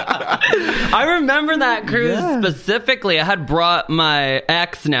 I remember that cruise specifically. I had brought my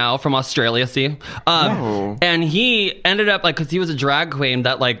ex now from Australia, and he ended up like, because he was a drag queen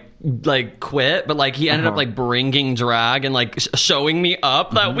that like like quit, but like he ended up like bringing drag and like showing me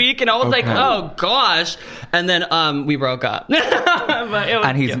up that week, and I was like, oh gosh. And then we broke up.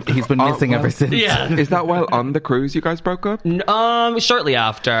 And he's been missing ever since. Yeah. Is that while on the cruise you guys broke up? Shortly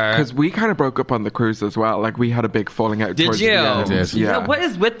after. Because we kind of broke up on the cruise as well. Like we had a big falling out. Did you? I did. Yeah. What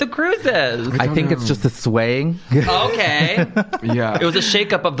is with the cruises? I think it's just the swaying. Okay. Yeah. It was a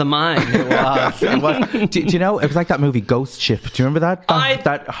shakeup of the mind. It was. Do you know? It was like that movie Ghost Ship. Do you remember that?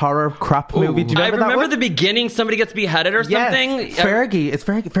 That horror crap movie. Do you remember that? I remember the beginning. Somebody gets beheaded or something. Fergie. It's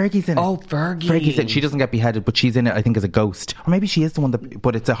Fergie's in it. Oh, Fergie. Fergie's in it. She doesn't get beheaded, but she's in it, I think, as a ghost. Or maybe she is the one that...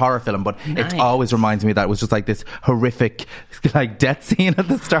 But it's a horror film, but it always reminds me that it was just like this horrific like death scene at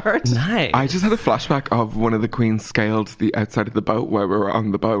the start. Nice. I just had a flashback of one of the queens scaled the outside of the boat while we were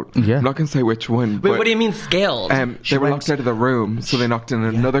on the boat. Yeah. I'm not going to say which one. Wait, what do you mean scaled? They were locked out of the room, so they knocked in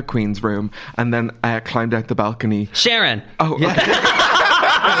another queen's room and then climbed out the balcony. Sharon. Oh, yeah.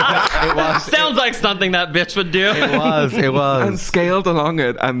 It was. Sounds like something that bitch would do. It was. And scaled along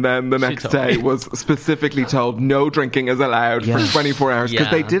it, and then the next day was specifically told no drinking is allowed for 24 hours because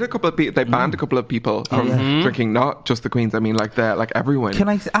they did a couple of people. They banned a couple of people from drinking, not just the queens. I mean, like everyone. Can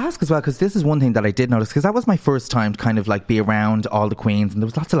I ask as well? Because this is one thing that I did notice, because that was my first time to kind of like be around all the queens, and there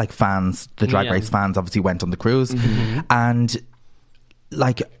was lots of like fans. The Drag Race fans obviously went on the cruise, and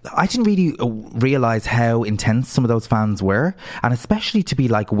like I didn't really realise how intense some of those fans were, and especially to be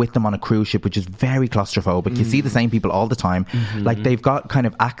like with them on a cruise ship, which is very claustrophobic. You see the same people all the time. Like they've got kind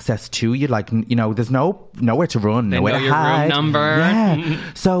of access to you, like, you know, there's nowhere to run, nowhere to hide. Room number. Yeah.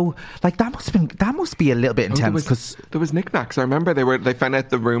 So like that must be a little bit intense, because there was knickknacks. I remember they found out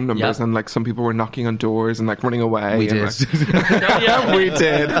the room numbers, and like some people were knocking on doors and like running away. We did. We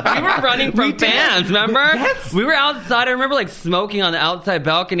did. We were running from fans, remember? Yes. We were outside. I remember like smoking on the outside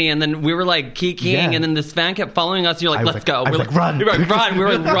balcony, and then we were like kikiing, and then this fan kept following us, and you're like, let's go. We're like, run. We were like, run. We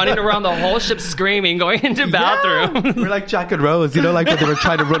were running around the whole ship screaming, going into bathroom. We're like Jack and Rose, you know, like when they were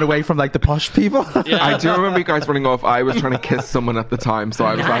trying to run away from like the posh people. I do remember you guys running off. I was trying to kiss someone at the time, so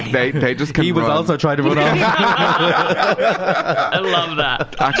I was like, they just couldn't He was run. also trying to run off. I love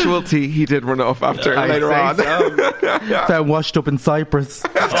that. Actual tea, he did run off after later on. Found washed up in Cyprus.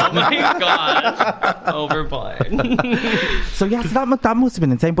 Oh my gosh. Overplayed. So that must have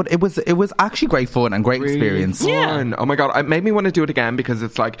been insane, but it was actually great fun and great experience. Fun. Oh my god, it made me want to do it again, because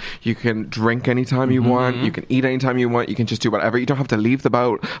it's like you can drink anytime you want, you can eat anytime you want, you can just do whatever. You don't have to leave the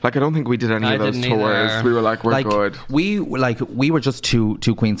boat. Like I don't think we did any of those tours. Either. We were like, we're good. We were just two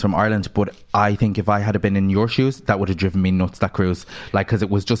queens from Ireland, but I think if I had been in your shoes, that would have driven me nuts, that cruise. Like, because it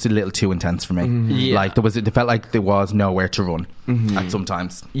was just a little too intense for me. Like it felt like there was nowhere to run at some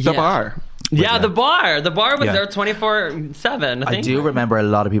times. The bar. Yeah, the bar was there 24/7. I do remember a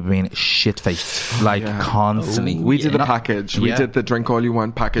lot of people being shit-faced, like constantly. We did the package. We did the drink all you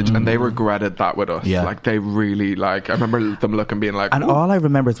want package, and they regretted that with us. Yeah. Like they really I remember them looking, being like. And all I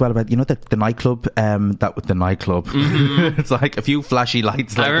remember as well about, you know, the nightclub, the nightclub. It's like a few flashy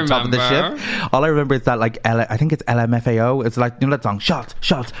lights like at the top of the ship. All I remember is that like I think it's LMFAO. It's like, you know that song, shots.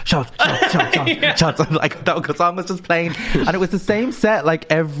 Like that song was just playing, and it was the same set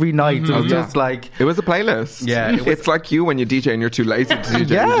like every night. It was just like, it was a playlist. Yeah, it's like you when you DJ and you're too lazy to DJ.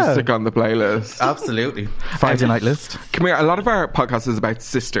 You just stick on the playlist. Absolutely. Friday night list. Come here. A lot of our podcast is about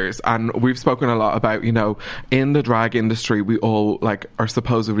sisters, and we've spoken a lot about, you know, in the drag industry, we all like are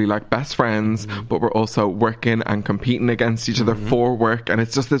supposedly like best friends, but we're also working and competing against each other for work, and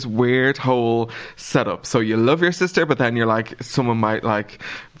it's just this weird whole setup. So you love your sister, but then you're like, someone might like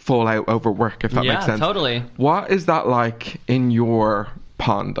fall out over work, if that makes sense. Yeah, totally. What is that like in your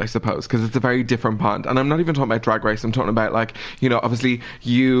pond, I suppose, because it's a very different pond? And I'm not even talking about Drag Race. I'm talking about, like, you know, obviously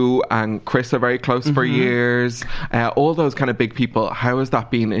you and Chris are very close for years, all those kind of big people. How has that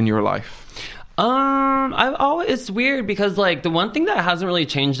been in your life? It's weird because like the one thing that hasn't really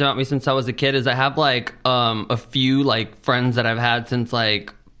changed about me since I was a kid is I have like a few like friends that I've had since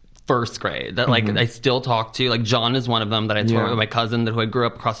like first grade that like I still talk to. Like John is one of them that I told with my cousin who I grew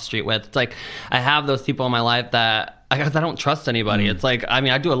up across the street with. It's like I have those people in my life that I don't trust anybody. It's like, I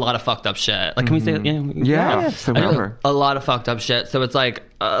mean, I do a lot of fucked up shit. Like, can we say that? So I do a lot of fucked up shit. So it's like,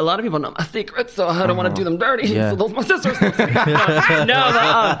 a lot of people know my secrets, so I don't want to do them dirty. So those are my sisters. It's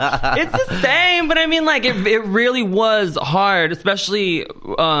the same. But I mean, like, it really was hard, especially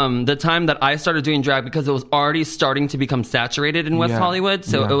the time that I started doing drag, because it was already starting to become saturated in West Hollywood.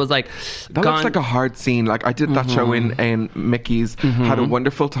 So it was like, that looks like a hard scene. Like, I did that show in Mickey's, had a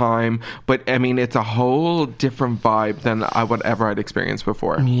wonderful time, but I mean, it's a whole different vibe than whatever I'd experienced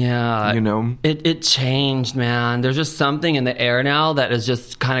before. Yeah. You know? It changed, man. There's just something in the air now that is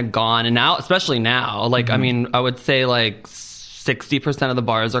just kind of gone. And now, especially now, like, I mean, I would say like 60% of the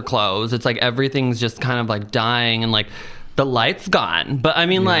bars are closed. It's like everything's just kind of like dying and like the light's gone. But I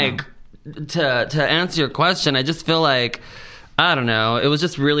mean, like, to answer your question, I just feel like, I don't know, it was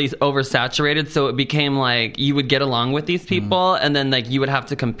just really oversaturated, so it became like you would get along with these people and then like you would have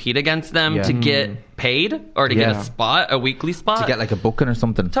to compete against them to get paid or to get a weekly spot, to get like a booking or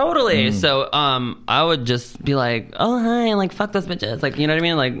something. Totally. So I would just be like, oh hi, like fuck those bitches, like, you know what I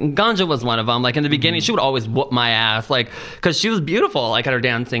mean? Like Ganja was one of them. Like in the beginning she would always whoop my ass, like, because she was beautiful, like at her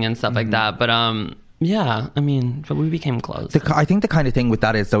dancing and stuff like that. But yeah, I mean, but we became close. I think the kind of thing with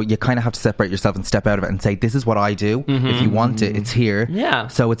that is, though, you kind of have to separate yourself and step out of it and say, this is what I do. If you want it, it's here. Yeah.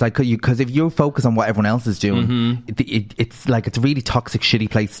 So it's like, because if you focus on what everyone else is doing, it's like, it's a really toxic,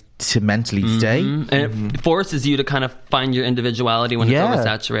 shitty place to mentally stay. And it forces you to kind of find your individuality when it's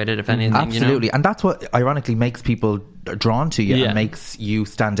oversaturated, if anything. Absolutely. You know? And that's what ironically makes people drawn to you and makes you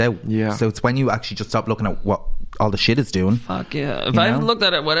stand out. Yeah. So it's when you actually just stop looking at what all the shit is doing. Fuck yeah. If I looked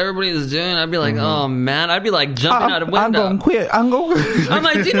at it, what everybody is doing, I'd be like, oh man, I'd be like jumping out of window. I'm going quit. I'm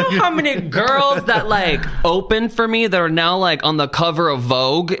like, do you know how many girls that like opened for me that are now like on the cover of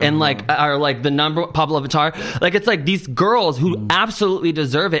Vogue and like are like the number Pablo Vittar? Like, it's like these girls who absolutely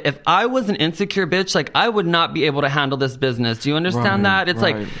deserve it. If I was an insecure bitch, like I would not be able to handle this business. Do you understand that? It's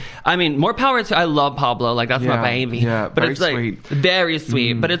like, I mean, more power to, I love Pablo, like that's my baby. Yeah, but it's like sweet. Very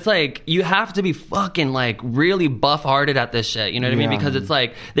sweet. But it's like you have to be fucking like really buff-hearted at this shit, you know what I mean? Because it's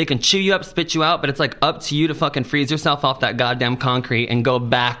like they can chew you up, spit you out, but it's like up to you to fucking freeze yourself off that goddamn concrete and go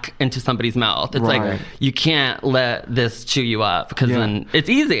back into somebody's mouth. It's like you can't let this chew you up, because then it's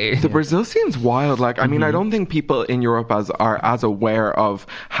easy. The Brazil scene's wild. Like, I mean, I don't think people in Europe are as aware of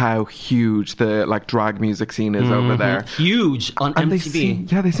how huge the like drag music scene is over there. Huge on MTV.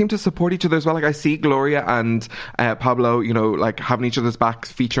 They seem to support each other as well. Like I see Gloria and Pablo, you know, like having each other's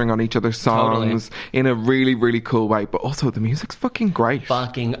backs, featuring on each other's songs in a really, really cool way. But also the music's fucking great.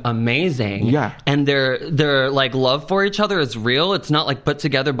 Fucking amazing. Yeah. And their like love for each other is real. It's not like put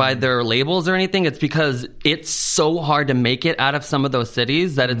together by their labels or anything. It's because it's so hard to make it out of some of those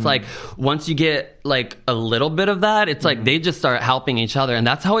cities that it's like once you get like a little bit of that, it's like they just start helping each other. And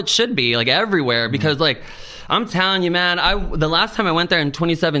that's how it should be, like everywhere. Because like I'm telling you, man, the last time I went there in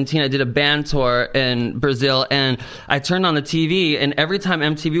 2017, I did a band tour in Brazil, and I turned on the TV, and every time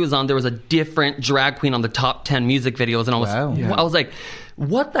MTV was on, there was a different drag queen on the top 10 music videos, and I was like,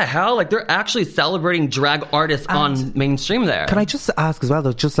 what the hell? Like, they're actually celebrating drag artists on mainstream there. Can I just ask as well,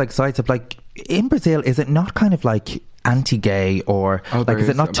 though, just like sides of like, in Brazil, is it not kind of like anti-gay or like, is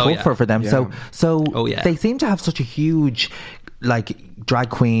it not tougher for them? Yeah. So they seem to have such a huge like drag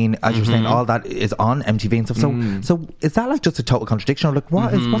queen, as you're saying, all that is on MTV and stuff. So is that like just a total contradiction? Or like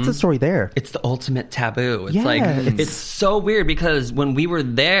what's the story there? It's the ultimate taboo. It's like it's so weird, because when we were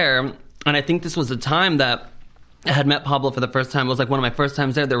there, and I think this was the time that I had met Pablo for the first time. It was like one of my first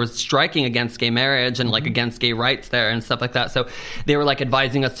times there. There was striking against gay marriage and like against gay rights there and stuff like that. So they were like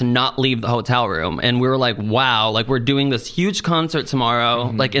advising us to not leave the hotel room. And we were like, wow, like we're doing this huge concert tomorrow,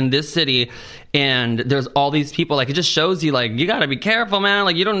 like in this city. And there's all these people, like it just shows you like, you gotta be careful, man.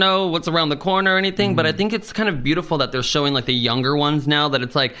 Like you don't know what's around the corner or anything. But I think it's kind of beautiful that they're showing like the younger ones now, that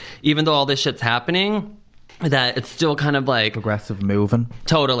it's like, even though all this shit's happening, that it's still kind of like progressive moving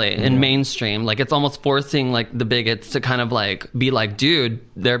in mainstream. Like it's almost forcing like the bigots to kind of like be like, dude,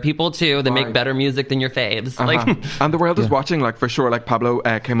 they're people too, they make better music than your faves. Like, and the world is watching, like for sure. Like Pablo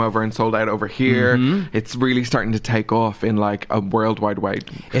came over and sold out over here. It's really starting to take off in like a worldwide way.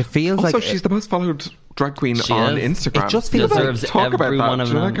 It feels also, like she's the most followed drag queen on Instagram. It just feels deserves like, talk every about one that, of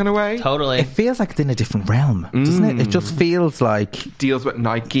you know, them. that kind of way. Totally. It feels like it's in a different realm, doesn't it? It just feels like deals with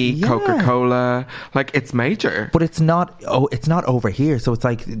Nike, Coca-Cola, like it's major. But it's not. It's not over here. So it's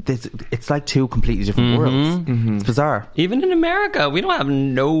like this. It's like two completely different worlds. It's bizarre. Even in America, we don't have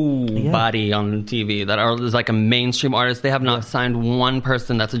nobody on TV that is like a mainstream artist. They have not signed one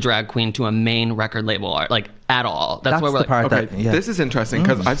person that's a drag queen to a main record label art, like at all. That's why we're the part okay, this is interesting,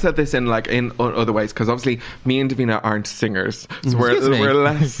 because I've said this in like in other ways, because obviously me and Davina aren't singers, so we're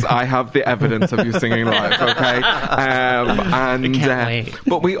less. I have the evidence of you singing live, okay?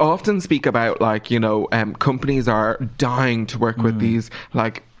 But we often speak about like, you know, companies are dying to work with these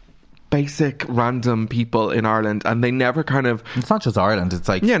like basic random people in Ireland, and they never kind of, it's not just Ireland, it's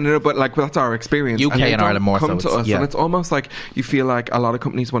like but like that's our experience. UK and Ireland more come so to us, and it's almost like you feel like a lot of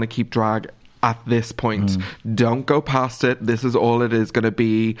companies want to keep drag at this point. Don't go past it. This is all it is going to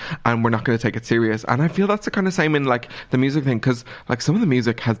be, and we're not going to take it serious. And I feel that's the kind of same in like the music thing, because like some of the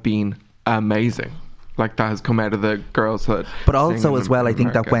music has been amazing. like that has come out of the girlshood. But also as well, I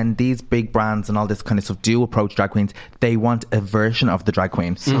think that when these big brands and all this kind of stuff do approach drag queens, they want a version of the drag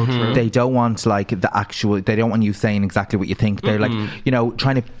queen. So true. They don't want like the actual, they don't want you saying exactly what you think. They're like, you know,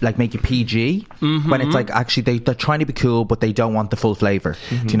 trying to like make you PG when it's like actually they're trying to be cool, but they don't want the full flavour.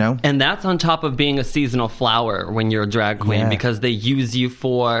 Do you know? And that's on top of being a seasonal flower when you're a drag queen, because they use you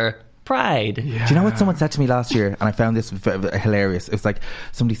for pride. Do you know what someone said to me last year, and I found this hilarious? It was like,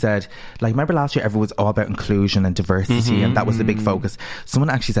 somebody said, like, remember last year everyone was all about inclusion and diversity, and that was the big focus. Someone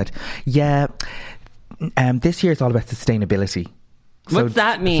actually said, this year it's all about sustainability. What's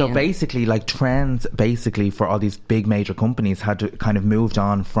that mean? So basically, like, trends basically for all these big major companies had kind of moved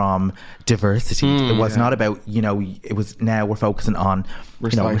on from diversity. It was not about, you know, it was now we're focusing on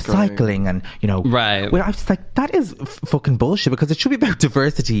recycling and, you know, right. Well, I was just like, that is fucking bullshit, because it should be about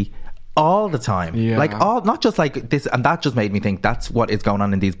diversity all the time. Like, all, not just like this. And that just made me think that's what is going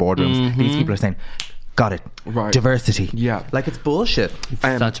on in these boardrooms. These people are saying, got it. Right. Diversity. Yeah. Like, it's bullshit. It's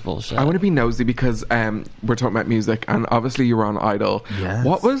such bullshit. I want to be nosy because we're talking about music, and obviously you were on Idol. Yes.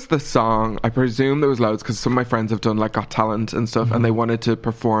 What was the song? I presume there was loads, because some of my friends have done like Got Talent and stuff, and they wanted to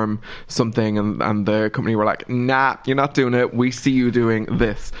perform something, and the company were like, nah, you're not doing it. We see you doing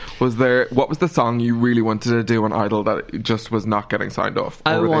this. What was the song you really wanted to do on Idol that just was not getting signed off?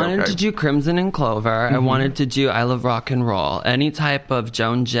 I wanted to do Crimson and Clover. I wanted to do I Love Rock and Roll. Any type of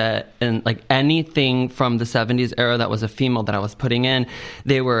Joan Jett, and like anything from the 70s era that was a female that I was putting in,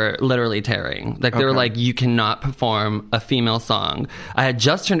 they were literally tearing. Like, they were like, you cannot perform a female song. I had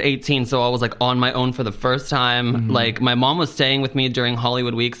just turned 18, so I was like on my own for the first time. Like, my mom was staying with me during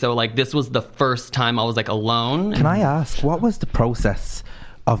Hollywood Week, so like this was the first time I was like alone. Can I ask, what was the process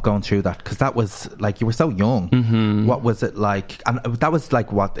of going through that? Because that was like, you were so young. What was it like? And that was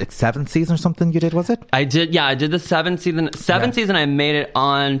like, what, it's 7th season or something you did, was it? I did the 7th season. Season I made it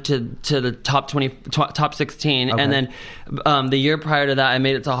on to the top 20, top 16. And then the year prior to that I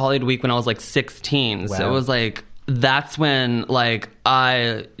made it to Hollywood Week when I was like 16. So it was like, that's when like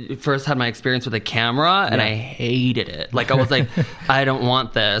I first had my experience with a camera, and I hated it. Like, I was like, I don't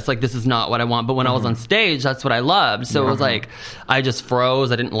want this. Like, this is not what I want. But when I was on stage, that's what I loved. So it was like, I just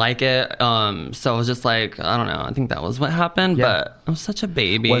froze. I didn't like it. So I was just like, I don't know. I think that was what happened. But I was such a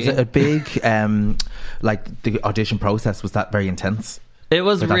baby. Was it a big, like, the audition process, was that very intense? It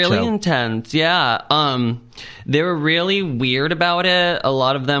was really intense, yeah. They were really weird about it. A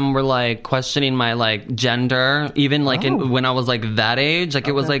lot of them were like questioning my like gender, even like when I was like that age. Like,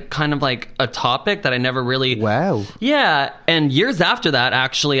 it was like kind of like a topic that I never really. Wow. Yeah, and years after that,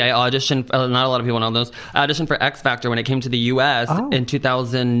 actually, I auditioned. Not a lot of people know this. I auditioned for X Factor when it came to the U.S. in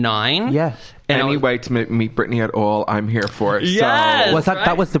 2009. Yeah. Any way to meet Britney at all, I'm here for it. Yes, so. Was that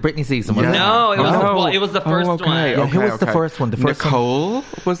that was the Britney season? Wasn't it? No, it was well, it was the first one. Yeah, who was the first one? The first Nicole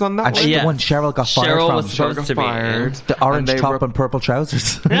was on that. And one? the one Cheryl got fired Cheryl from. was supposed to be. The orange top and purple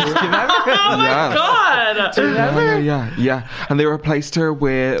trousers. Oh my god! Do you remember? Yeah. And they replaced her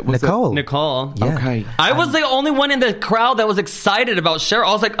with Nicole. Nicole. Yeah. Okay. I was the only one in the crowd that was excited about Cheryl.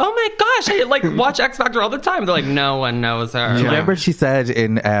 I was like, oh my gosh, I like watch X Factor all the time. They're like, no one knows her. Do you remember she said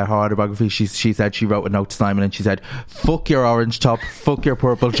in her autobiography, she said she wrote a note to Simon and she said, fuck your orange top, fuck your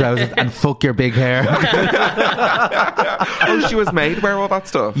purple trousers, and fuck your big hair. Oh, she was made wear all that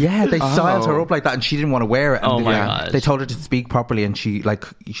stuff? Yeah, they styled her up like that and she didn't want to wear it. And my gosh. They told her to speak properly and she, like,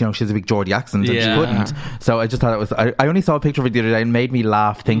 you know, she has a big Geordie accent and she couldn't. So I just thought it was, I only saw a picture of it the other day and made me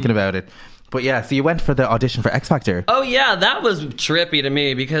laugh thinking about it. But yeah, so you went for the audition for X Factor. Oh yeah, that was trippy to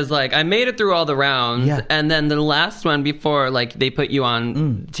me because like I made it through all the rounds, and then the last one before like they put you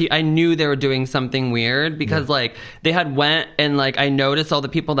on, I knew they were doing something weird because like they had went and like I noticed all the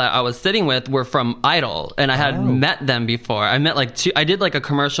people that I was sitting with were from Idol, and I had met them before. I met like I did like a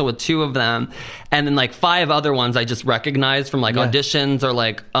commercial with 2 of them, and then like 5 other ones I just recognized from like auditions or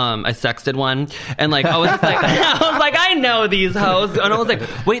like I sexted one, and like I was just like I know these hoes, and I was like,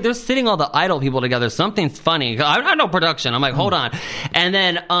 wait, they're sitting all the Idol people together, something's funny. I know production. I'm like, hold on. And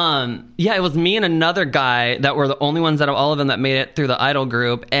then it was me and another guy that were the only ones out of all of them that made it through the Idol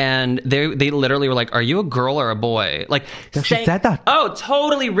group, and they literally were like, are you a girl or a boy? Like, she said that. Oh,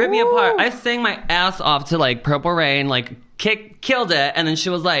 totally ripped me apart. I sang my ass off to like Purple Rain, like killed it, and then she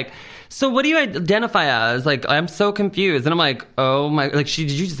was like, so what do you identify as? Like, I'm so confused. And I'm like, oh my, like, did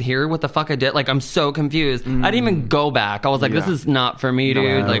you just hear what the fuck I did? Like, I'm so confused. I didn't even go back. I was like, this is not for me,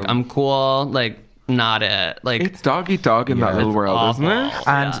 dude. Like, I'm cool. Like, not it. Like, it's dog eat dog in that little world, awful. isn't it?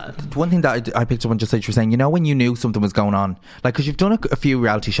 And one thing that I picked up on just like you were saying, you know, when you knew something was going on, like, because you've done a few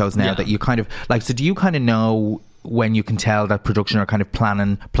reality shows now that you kind of, like, so do you kind of know when you can tell that production are kind of plotting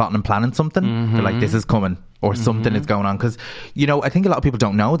and planning something? They're like, this is coming. or something is going on, because you know, I think a lot of people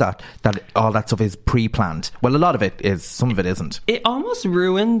don't know that all that stuff is pre-planned. Well, a lot of it is, some of it isn't. It almost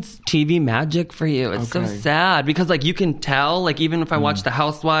ruins TV magic for you. It's so sad, because like you can tell, like even if I watch The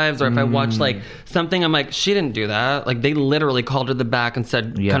Housewives or if I watch like something, I'm like, she didn't do that. Like they literally called her the back and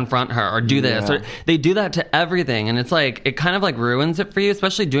said confront her or do this, or they do that to everything, and it's like it kind of like ruins it for you,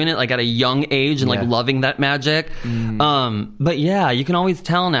 especially doing it like at a young age and like loving that magic. But yeah, you can always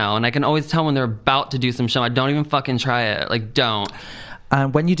tell now, and I can always tell when they're about to do some show. Don't even fucking try it. Like, don't.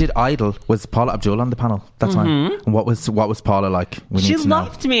 And when you did Idol, was Paula Abdul on the panel that time? And what was Paula like? She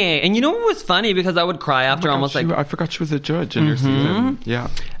loved me. And you know what was funny? Because I would cry after I forgot she was a judge in your season. Yeah.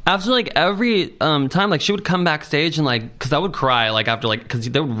 After like every time, like she would come backstage and like, because I would cry like after like, because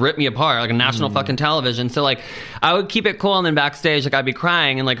they would rip me apart like on national fucking television. So like I would keep it cool, and then backstage like I'd be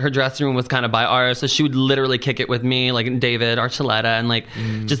crying, and like her dressing room was kind of by ours, so she would literally kick it with me, like David Archuleta, and like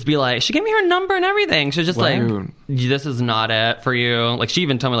just be like, she gave me her number and everything. She was just like, this is not it for you. Like she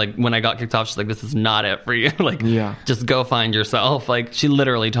even told me like when I got kicked off, she's like, this is not it for you. Like just go find yourself. Like she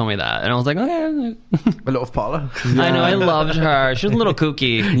literally told me that, and I was like, okay. I love Paula. I know, I loved her. She was a little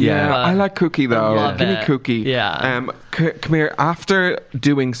kooky. Yeah, I like kooky though. Give me kooky. Yeah. Come here. After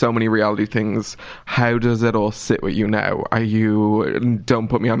doing so many reality things, how does it all sit with you now? Are you, don't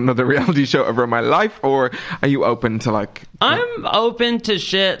put me on another reality show ever in my life, or are you open to like? I'm open to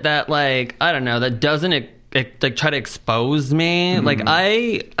shit that like, I don't know, that doesn't like try to expose me. Like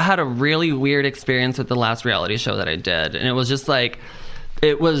I had a really weird experience with the last reality show that I did, and it was just like,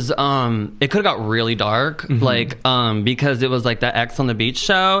 it was it could have got really dark, like because it was like that Ex on the Beach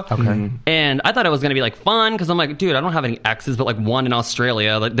show. And I thought it was gonna be like fun, because I'm like, dude, I don't have any exes but like one in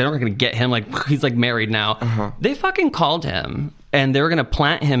Australia. Like they're not gonna get him, like he's like married now. They fucking called him, and they were gonna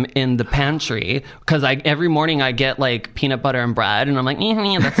plant him in the pantry, because every morning I get like peanut butter and bread, and I'm like,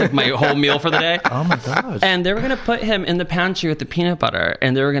 that's like my whole meal for the day. Oh my gosh. And they were gonna put him in the pantry with the peanut butter,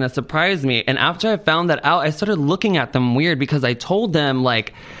 and they were gonna surprise me. And after I found that out, I started looking at them weird, because I told them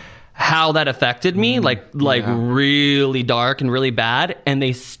like how that affected me, like really dark and really bad, and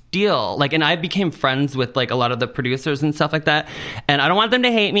they still like, and I became friends with like a lot of the producers and stuff like that, and I don't want them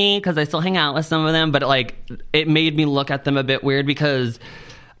to hate me because I still hang out with some of them, but like it made me look at them a bit weird, because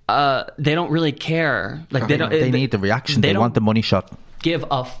they don't really care. Like they need the reaction. They want the money shot. Give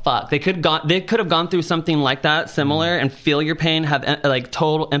a fuck. They could have gone through something like that, similar, and feel your pain, have like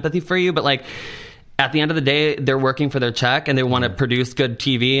total empathy for you, but like at the end of the day, they're working for their check, and they want to produce good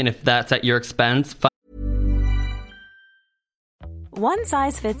TV, and if that's at your expense, One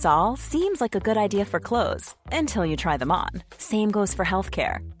size fits all seems like a good idea for clothes until you try them on. Same goes for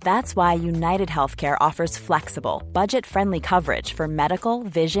healthcare. That's why United Healthcare offers flexible, budget-friendly coverage for medical,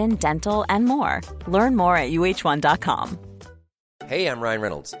 vision, dental, and more. Learn more at uh1.com. Hey, I'm Ryan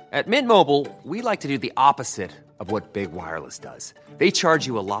Reynolds. At Mint Mobile, we like to do the opposite of what Big Wireless does. They charge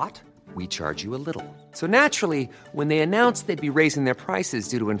you a lot. We charge you a little. So naturally, when they announced they'd be raising their prices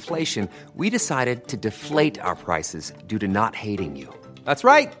due to inflation, we decided to deflate our prices due to not hating you. That's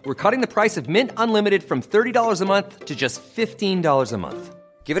right. We're cutting the price of Mint Unlimited from $30 a month to just $15 a month.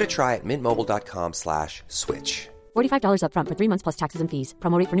 Give it a try at mintmobile.com/switch. $45 up front for 3 months plus taxes and fees.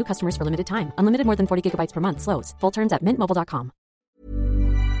 Promo rate for new customers for limited time. Unlimited more than 40 gigabytes per month. Slows full terms at mintmobile.com.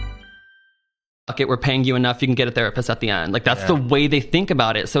 We're paying you enough, you can get a therapist at the end. Like that's the way they think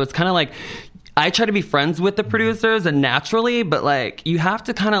about it. So it's kind of like, I try to be friends with the producers and naturally, but like you have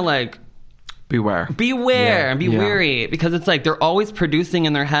to kind of like beware and be wary, because it's like they're always producing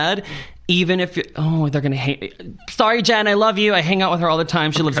in their head, even if they're gonna hate me. Sorry, Jen, I love you, I hang out with her all the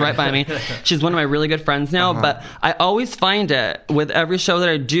time, she lives right by me. She's one of my really good friends now. But I always find it with every show that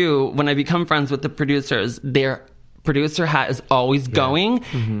I do, when I become friends with the producers, their producer hat is always going,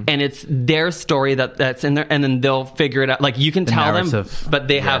 and it's their story that's in there, and then they'll figure it out. Like you can tell them, but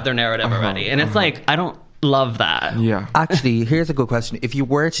they have their narrative already, and it's like, I don't love that. Actually, here's a good question. If you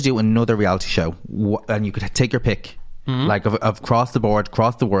were to do another reality show, and you could take your pick, like of across the board,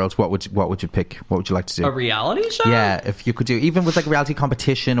 across the world, what would you pick? What would you like to do? A reality show? Yeah, if you could do, even with like a reality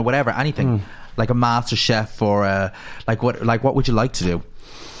competition or whatever, anything, like a Master Chef or what would you like to do?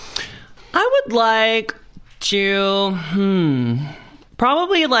 I would like to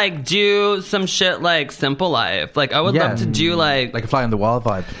probably like do some shit like Simple Life. Like I would love to do like a fly on the wall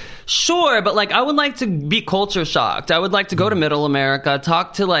vibe. Sure, but like I would like to be culture shocked. I would like to go to Middle America,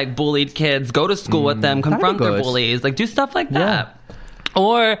 talk to like bullied kids, go to school with them, confront their bullies, like do stuff like that.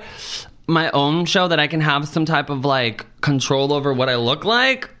 Or my own show that I can have some type of like control over what I look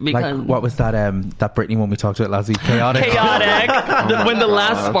like. Because like, what was that that Britney one we talked about last week? Chaotic. When the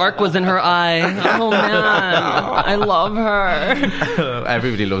last spark was in her eye. Oh man, I love her.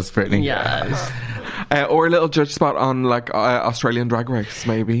 Everybody loves Britney. Yes. Or a little judge spot on like Australian Drag Race,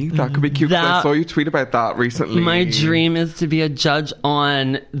 maybe. That could be cute. I saw you tweet about that recently. My dream is to be a judge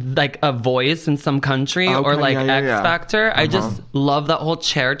on like a Voice in some country or like X Factor. I just love that whole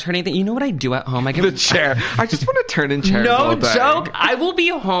chair turning thing. You know what I do at home? I get the chair. I just want to turn in chairs all day. No joke. I will be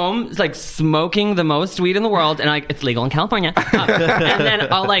home like smoking the most weed in the world, and it's legal in California. And then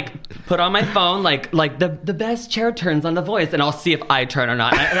I'll like put on my phone like the best chair turns on The Voice, and I'll see if I turn or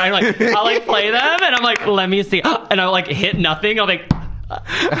not. And I'll like play them, and I'm like, let me see, and I'll like hit nothing. I'll like.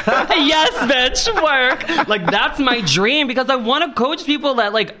 Yes, bitch, work. Like that's my dream, because I want to coach people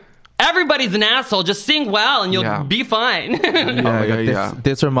that like everybody's an asshole. Just sing well and you'll be fine.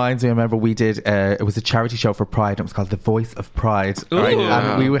 This reminds me, I remember we did, it was a charity show for Pride. It was called The Voice of Pride. Right?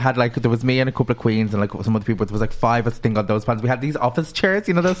 And we had like, there was me and a couple of queens and like some other people. There was like 5 of us thing on those panels. We had these office chairs,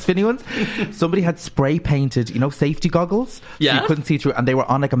 you know, those spinny ones. Somebody had spray painted, you know, safety goggles. So you couldn't see through, and they were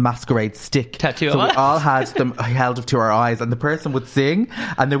on like a masquerade stick. Tattoo. So we all had them held up to our eyes, and the person would sing,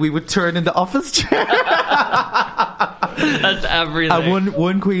 and then we would turn in the office chair. That's everything. And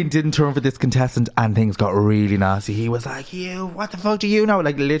one queen didn't turn for this contestant, and things got really nasty. He was like, what the fuck do you know?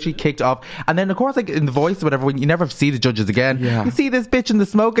 Like literally kicked off. And then of course, like in The Voice or whatever, when you never see the judges again, you see this bitch in the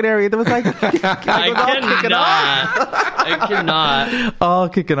smoking area. There was like I cannot. All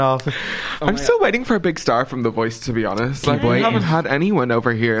kicking off. I'm still waiting for a big star from The Voice, to be honest. Like we haven't had anyone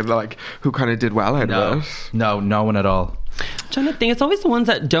over here like who kind of did well out of it. No one at all. I'm trying to think. It's always the ones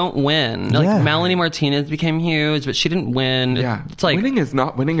that don't win. Like Melanie Martinez became huge, but she didn't win. Yeah, it's like winning is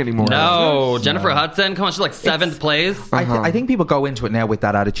not winning anymore. No, Jennifer Hudson. Come on, she's like 7th place. I think people go into it now with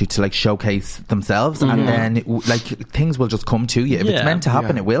that attitude to like showcase themselves, and then like things will just come to you. If it's meant to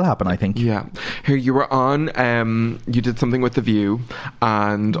happen, it will happen. I think. Yeah. Here you were on. You did something with The View,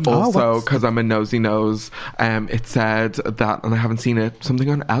 and also because I'm a nosy nose, it said that, and I haven't seen it. Something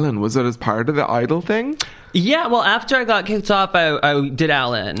on Ellen. Was it as part of the Idol thing? Yeah, well, after I got kicked off, I did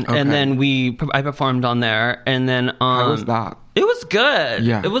Ellen, and then I performed on there, and then how was that? It was good.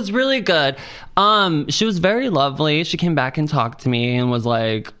 Yeah, it was really good. She was very lovely. She came back and talked to me and was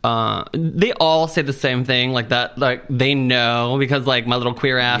like, they all say the same thing, like that, like they know, because like my little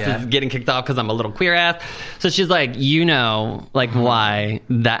queer ass is getting kicked off because I'm a little queer ass. So she's like, you know, like why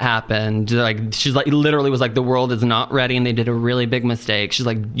that happened. Like she's like, literally was like, the world is not ready and they did a really big mistake. She's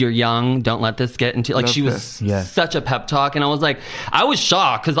like, you're young, don't let this get into, like she was such a pep talk. And I was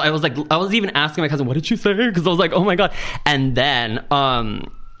shocked, because I was even asking my cousin, what did she say? Because I was like, oh my God. And then never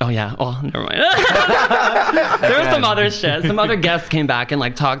mind. There was some other shit. Some other guests came back and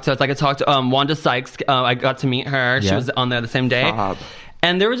like talked to us. Like I talked to Wanda Sykes. I got to meet her. She was on there the same day.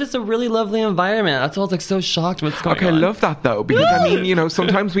 And there was just a really lovely environment. That's why I was like so shocked what's going on. Okay, I love that though, because I mean, you know,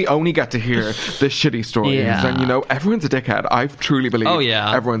 sometimes we only get to hear the shitty stories, and you know, everyone's a dickhead. I truly believe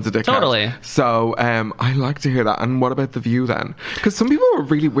everyone's a dickhead. Totally. So I like to hear that. And what about The View then? Because some people were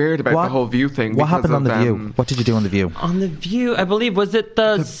really weird about the whole View thing. What happened on The View? What did you do on The View? On The View, I believe, was it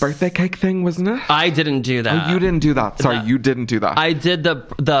the birthday cake thing, wasn't it? I didn't do that. Oh, you didn't do that. Sorry, you didn't do that. I did the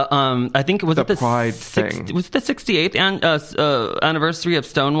I think it was the Pride thing. Was it the 68th anniversary of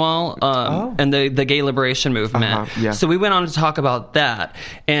Stonewall? And the gay liberation movement. So we went on to talk about that,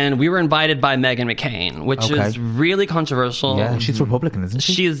 and we were invited by Meghan McCain, which is really controversial. Yeah, she's Republican, isn't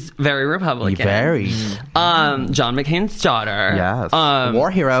she? She's very Republican. Very. John McCain's daughter. Yes.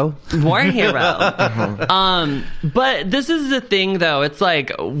 War hero. But this is the thing, though. It's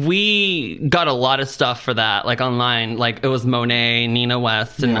like we got a lot of stuff for that, like online. Like it was Monet, Nina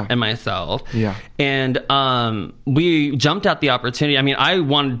West, and myself. Yeah. And we jumped at the opportunity. I mean, I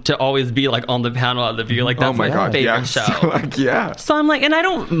wanted to always be like on the panel at The View. Like that's my favorite show. So I'm like, and I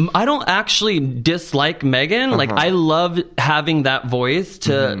don't actually dislike Meghan. Like I love having that voice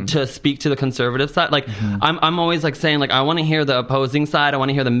to speak to the conservative side. Like I'm always like saying like I want to hear the opposing side, I want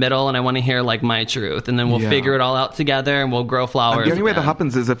to hear the middle, and I want to hear like my truth, and then we'll figure it all out together, and we'll grow flowers. And the only way that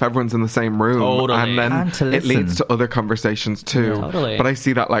happens is if everyone's in the same room, and then it leads to other conversations too. But I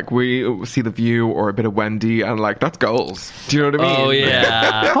see that like we see The View or a bit of Wendy, and like that's goals. Do you know what I mean? Oh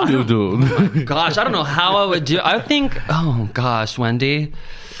yeah. How do you do? Gosh, I don't know how I would do. I think, oh gosh, Wendy.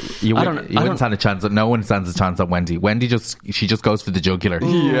 You wouldn't stand a chance. No one stands a chance on Wendy. Wendy just goes for the jugular.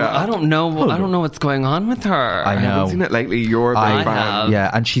 Yeah, I don't know. I don't know what's going on with her. I know. I haven't seen it lately. You're a big fan. Yeah,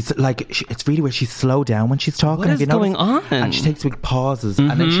 and she's like, it's really weird. She's slowed down when she's talking. What is going on? And she takes big pauses,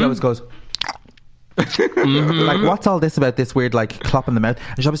 and then she always goes. Like, what's all this about this weird like clop in the mouth?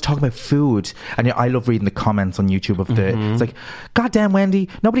 And she's always talking about food. And I love reading the comments on YouTube of the it's like, goddamn Wendy,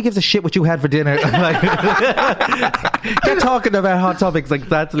 nobody gives a shit what you had for dinner. Like, they're talking about hot topics. Like,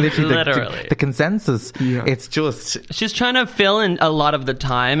 that's literally the consensus. It's just she's trying to fill in a lot of the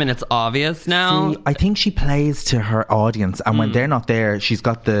time, and it's obvious now. I think she plays to her audience, and when they're not there, she's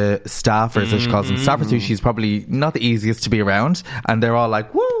got the staffers, as she calls them, staffers, who she's probably not the easiest to be around, and they're all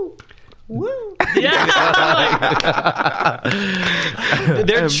like, woo, woo. Yeah.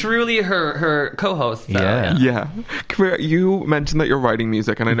 They're truly her co-hosts, though. Yeah. Camille, you mentioned that you're writing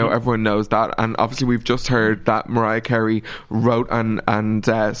music, and I know everyone knows that, and obviously we've just heard that Mariah Carey wrote and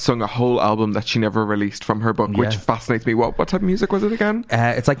sung a whole album that she never released from her book, which fascinates me. What type of music was it again?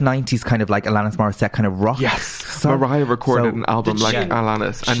 It's like 90s kind of like Alanis Morissette kind of rock. Yes. So, Mariah recorded an album like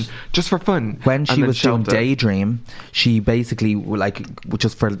Alanis, and just for fun. When she was doing Daydream, she basically, like,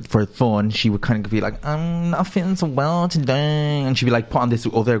 just for fun, she would kind of be like, I'm not feeling so well today, and she'd be like put on this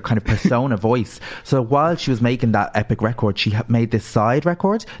other kind of persona voice. So while she was making that epic record, she made this side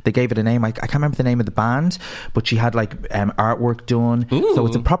record. They gave it a name, I can't remember the name of the band, but she had like artwork done. So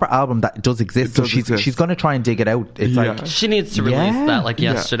it's a proper album that does exist. So she's going to try and dig it out. It's like, she needs to release that like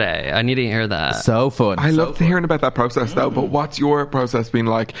yesterday. I need to hear that. So fun. I love hearing about that process though, but what's your process been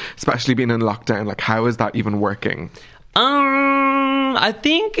like, especially being in lockdown? Like, how is that even working? I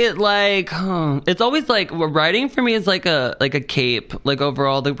think it's always like writing for me is like a cape, like over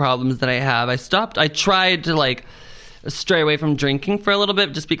all the problems that I have. I tried to like stray away from drinking for a little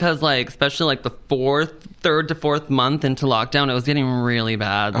bit, just because like, especially like the third to fourth month into lockdown, it was getting really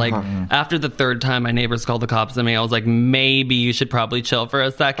bad. Like after the third time my neighbors called the cops on me, I was like, maybe you should probably chill for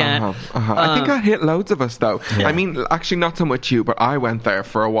a second. I think that hit loads of us though. I mean, actually not so much you, but I went there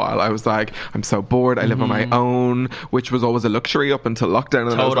for a while. I was like, I'm so bored, I live on my own, which was always a luxury up until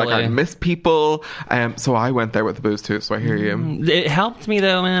lockdown, and I was like, I miss people, so I went there with the booze too. So I hear you. It helped me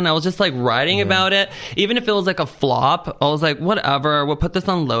though, man. I was just like writing about it, even if it was like a flop. I was like, whatever, we'll put this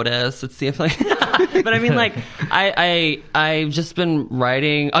on Lotus, let's see if like but I mean, like, I've just been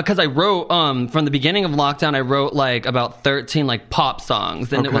writing, because I wrote from the beginning of lockdown, I wrote like about 13 like pop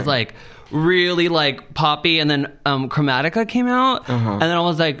songs, and it was like really like poppy, and then Chromatica came out, and then I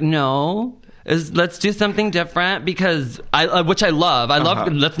was like, no, let's do something different, because which I love.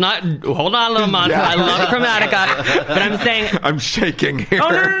 Let's not hold on, little monster. I love Chromatica, but I'm saying I'm shaking here. Oh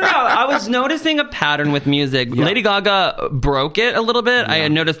no! I was noticing a pattern with music. Lady Gaga broke it a little bit. I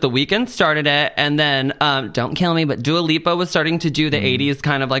had noticed The Weeknd started it, and then don't kill me, but Dua Lipa was starting to do the 80s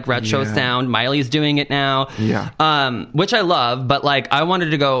kind of like retro sound. Miley's doing it now. Which I love, but like I wanted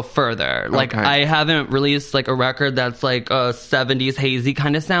to go further. Like I haven't released like a record that's like a 70s hazy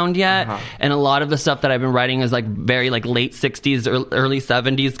kind of sound yet, and a lot of the stuff that I've been writing is like very like late 60s or early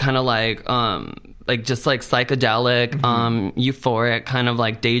 70s kind of like just like psychedelic, euphoric kind of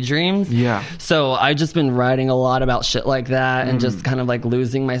like daydreams. So I've just been writing a lot about shit like that, and just kind of like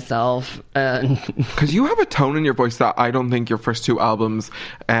losing myself. Because you have a tone in your voice that I don't think your first two albums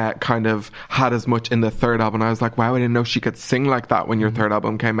kind of had as much in the third album. I was like, wow, I didn't know she could sing like that when your third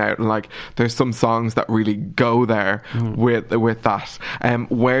album came out. And like, there's some songs that really go there with that.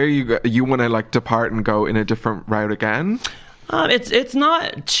 Where you want to like depart and go in a different route again? It's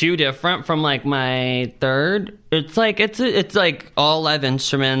not too different from like my third. It's like all live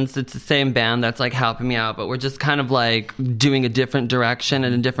instruments. It's the same band that's like helping me out, but we're just kind of like doing a different direction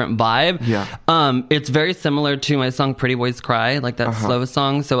and a different vibe. It's very similar to my song Pretty Boys Cry, like that slow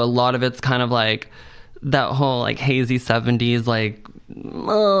song. So a lot of it's kind of like that whole like hazy 70s, like,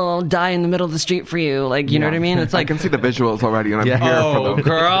 oh, die in the middle of the street for you, like, you know what I mean? It's like, I can see the visuals already, and I'm here for them.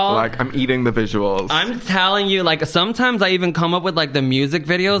 Girl, like, I'm eating the visuals. I'm telling you, like, sometimes I even come up with like the music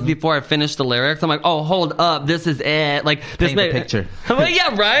videos before I finish the lyrics. I'm like, oh, hold up, this is it. Like, this paint the picture. I'm like,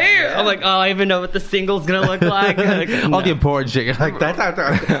 yeah, right. I'm like, oh, I even know what the single's gonna look like. All the important shit. You're like, that's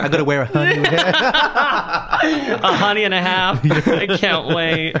I'm gonna wear a honey. A honey and a half. I can't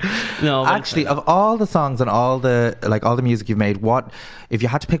wait. No, actually, of all the songs and all the music you've made, what if you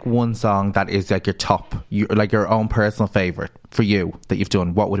had to pick one song that is like your top, like your own personal favorite for you that you've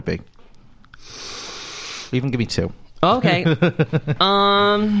done, what would it be? Even give me two. Okay.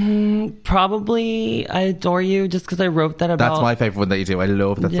 Probably I Adore You, just because I wrote that about... That's my favorite one that you do. I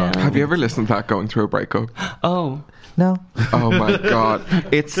love that song. Have you ever listened to that going through a breakup? Oh. No. Oh my God.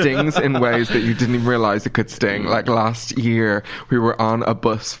 It stings in ways that you didn't even realize it could sting. Like last year, we were on a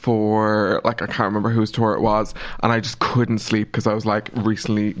bus for, like, I can't remember whose tour it was, and I just couldn't sleep because I was like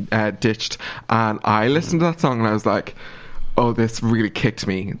recently ditched. And I listened to that song and I was like, oh, this really kicked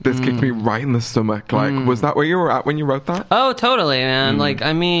me. This kicked me right in the stomach. Like, was that where you were at when you wrote that? Oh, totally, man. Like,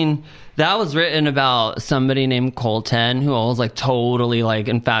 I mean, That was written about somebody named Colton, who I was like totally like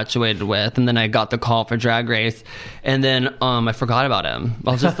infatuated with, and then I got the call for Drag Race, and then I forgot about him.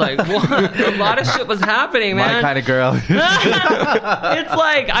 I was just like, what? A lot of shit was happening, man. My kind of girl. It's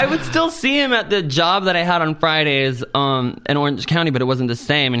like I would still see him at the job that I had on Fridays in Orange County, but it wasn't the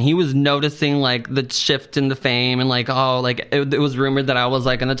same. And he was noticing like the shift in the fame, and like it was rumored that I was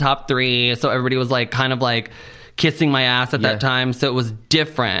like in the top 3, so everybody was like kind of like kissing my ass at that time, so it was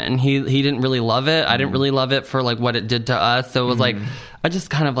different, and he didn't really love it. I didn't really love it for like what it did to us, so it was like I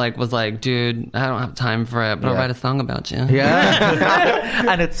just kind of like was like, dude, I don't have time for it, but I'll write a song about you.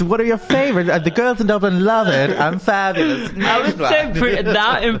 And it's one of your favorites, and the girls in Dublin love it. I'm fabulous. I would say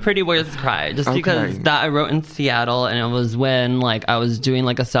that and Pretty Boys Cry, just because that I wrote in Seattle, and it was when like I was doing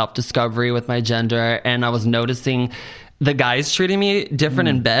like a self-discovery with my gender, and I was noticing the guys treating me different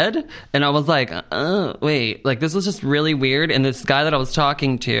in bed, and I was like, wait, like this was just really weird. And this guy that I was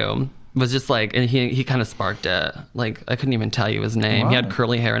talking to was just like, and he kind of sparked it. Like I couldn't even tell you his name. Wow. He had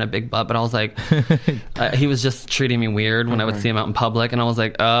curly hair and a big butt, but I was like, he was just treating me weird when I would see him out in public, and I was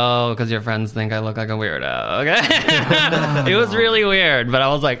like, oh, because your friends think I look like a weirdo. Okay, it was really weird, but I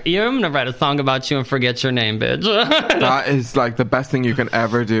was like, I'm gonna write a song about you and forget your name, bitch. That is like the best thing you can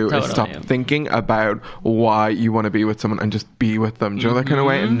ever do is stop thinking about why you want to be with someone and just be with them. Do you know that kind of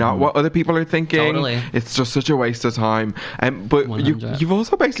way, and not what other people are thinking. Totally. It's just such a waste of time. But you've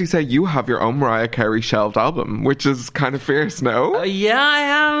also basically said you have your own Mariah Carey shelved album, which is kind of fierce, no? Yeah, I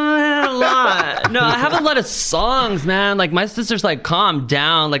have a lot. No, I have a lot of songs, man. Like, my sister's like, calm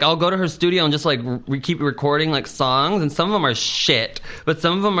down. Like, I'll go to her studio and just, like, keep recording, like, songs, and some of them are shit, but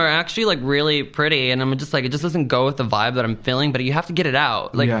some of them are actually, like, really pretty, and I'm just like, it just doesn't go with the vibe that I'm feeling, but you have to get it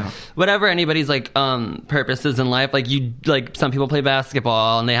out. Like, whatever anybody's, like, purposes in life, like, some people play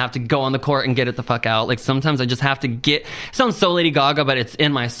basketball, and they have to go on the court and get it the fuck out. Like, sometimes I just have to it sounds so Lady Gaga, but it's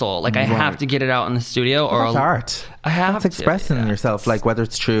in my soul. Like, I have to get it out in the studio, or that's art. I have That's expressing yourself, like whether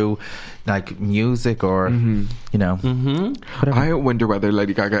it's through like music or you know. I wonder whether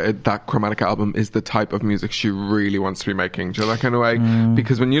Lady Gaga, that Chromatica album, is the type of music she really wants to be making. Do you know that kind of way?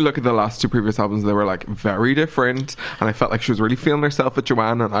 Because when you look at the last 2 previous albums, they were like very different, and I felt like she was really feeling herself with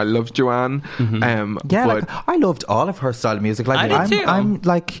Joanne, and I loved Joanne. Like, I loved all of her style of music. Like, I did too. I'm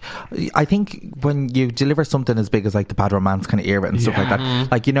like, I think when you deliver something as big as like the Bad Romance kind of era and stuff like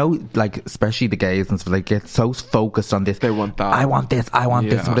that, like, you know, like especially the gays and stuff, like get so focused on this. They want that. I want this.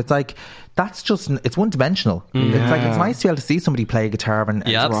 But it's like, that's just, it's one-dimensional. It's like, it's nice to be able to see somebody play a guitar and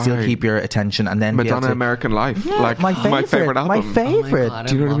still keep your attention, and then Madonna American Life, like my favorite album. My favorite. Oh my God,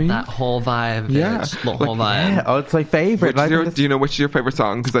 do you know what I mean? That whole vibe, bitch. The whole vibe. Yeah. Oh, it's my favorite. Do you know which is your favorite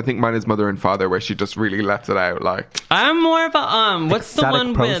song? Because I think mine is Mother and Father, where she just really lets it out. Like, I'm more of a what's the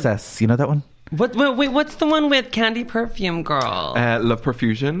one Process. With? You know that one? Wait, what's the one with Candy Perfume Girl? Love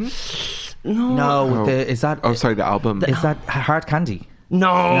Perfusion. No. Is that? Oh, sorry, the album. Is that Hard Candy?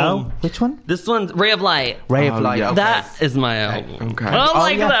 No. Which one? This one's Ray of Light. Ray of Light. Yeah. That is my album. Okay. I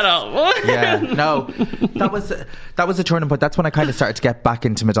like that album. Yeah. No. That was a turning point. That's when I kind of started to get back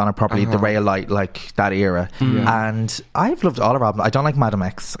into Madonna properly, the Ray of Light, like that era. And I've loved all her albums. I don't like Madam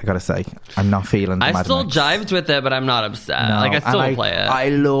X, I gotta say. I'm not feeling the I still Madam X. jived with it, but I'm not upset. No. Like, I still play it. I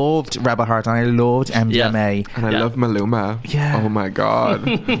loved Rebel Heart, and I loved MDMA. And I love Maluma. Yeah. Oh my God.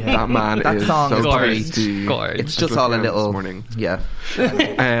 That man is song so is tasty. It's just all a little... This morning. Yeah.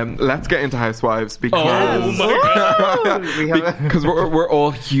 Let's get into Housewives, because oh my God. because we're all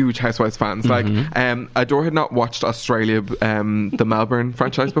huge Housewives fans. Like, Adore had not watched Australia, the Melbourne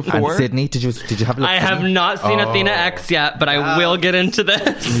franchise before. And Sydney, did you have a look? I have not seen Athena X yet, but I will get into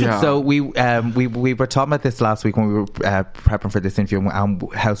this. Yeah. So we were talking about this last week when we were prepping for this interview,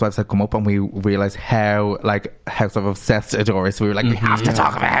 and Housewives had come up, and we realised how Housewives obsessed Adore is. So we were like, we have to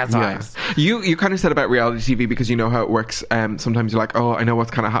talk about Housewives. Yeah. You kind of said about reality TV, because you know how it works. Sometimes you're like, oh, I know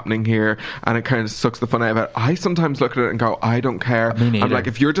what's kind of happening here, and it kind of sucks the fun out of it. I sometimes look at it and go, I don't care. Me neither. I'm like,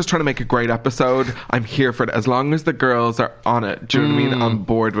 if you're just trying to make a great episode, I'm here for it. As long as the girls are on it, do you know what I mean? I'm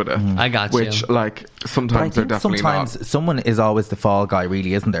bored with it. I got you. Which, like, sometimes they're definitely sometimes not. Someone is always the fall guy,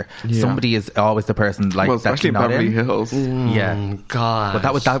 really, isn't there? Yeah. Somebody is always the person, like, well, especially in Beverly Hills. Yeah. God.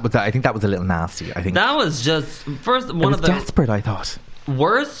 But I think that was a little nasty. I think that was just one of the desperate, I thought.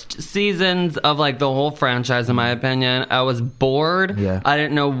 Worst seasons of like the whole franchise, in my opinion. I was bored. I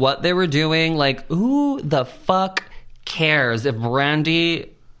didn't know what they were doing. Like, who the fuck cares if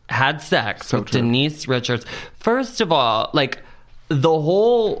Randy had sex with Denise Richards? First of all, like, the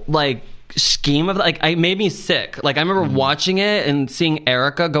whole like scheme of like, it made me sick. Like I remember watching it and seeing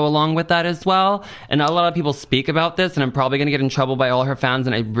Erica go along with that as well. And not a lot of people speak about this, and I'm probably going to get in trouble by all her fans,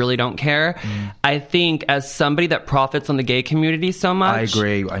 and I really don't care. I think as somebody that profits on the gay community so much, I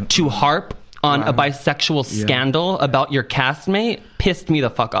agree. To harp on a bisexual scandal about your castmate pissed me the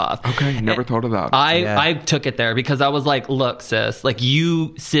fuck off. Okay, never thought of that. I took it there because I was like, look, sis, like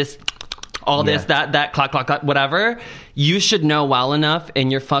you cis all this, that, clock, whatever. You should know well enough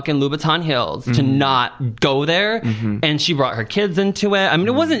in your fucking Louboutin heels to not go there. And she brought her kids into it. I mean,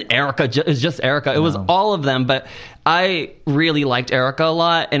 it wasn't Erica. It was just Erica. It was all of them. But I really liked Erica a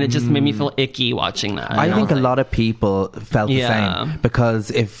lot, and it just made me feel icky watching that. I think a lot of people felt the same because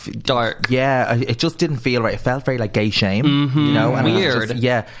it just didn't feel right. It felt very like gay shame, you know, and weird.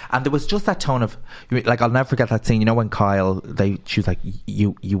 And there was just that tone of like, I'll never forget that scene. You know, when Kyle, she was like,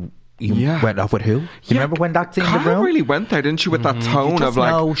 you went off with who? You remember when that scene in the room? Kyle really went there, didn't she, with that tone of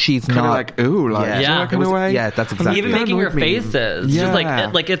like, no, she's kind not of like, ooh, like, in a way. Yeah, that's exactly. Even making her faces, just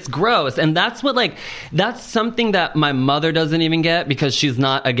like it's gross, and that's what that's something that my mother doesn't even get because she's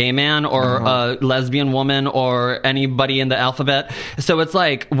not a gay man or a lesbian woman or anybody in the alphabet. So it's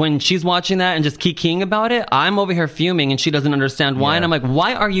like when she's watching that and just kikiing about it, I'm over here fuming, and she doesn't understand why. And I'm like,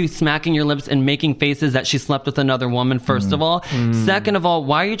 why are you smacking your lips and making faces that she slept with another woman? First of all, second of all,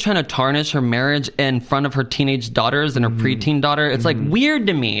 why are you trying to tarnish her marriage in front of her teenage daughters and her preteen daughter? It's like weird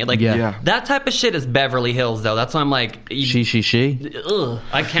to me. Like that type of shit is Beverly Hills, though. That's why I'm like, she. Ugh,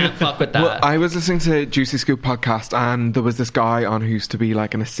 I can't fuck with that. Well, I was listening to Juicy Scoop podcast, and there was this guy on who used to be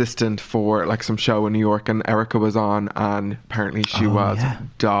like an assistant for like some show in New York, and Erica was on, and apparently she was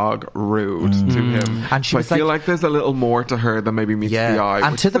dog rude to him. And she I feel like there's a little more to her than maybe meets the eye,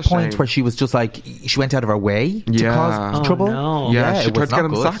 and to the point where she was just like, she went out of her way to cause trouble. No. She tried to get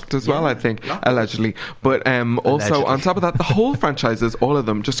him sacked as well, I think, allegedly. But also on top of that, the whole franchises, all of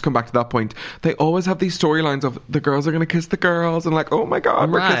them, just to come back to that point, they always have these storylines of the girls are going to kiss the girls, and like, oh my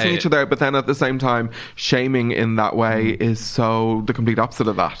god, we're kissing each other. But then at the same time, shaming in that way is so the complete opposite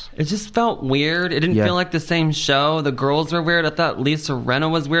of that. It just felt weird. It didn't feel like the same show. The girls were weird. I thought Lisa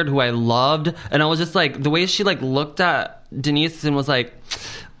Rinna was weird, who I loved, and I was just like, the way she like looked at Denise and was like,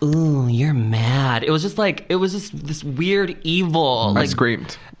 ooh, you're mad. It was just this weird evil. I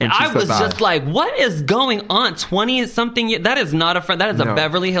screamed. And I was just like, what is going on? 20-something? That is not a friend. That is a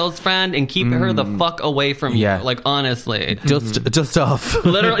Beverly Hills friend, and keep her the fuck away from you. Like, honestly. Just off.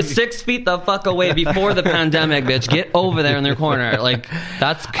 Literally 6 feet the fuck away before the pandemic, bitch. Get over there in their corner. Like,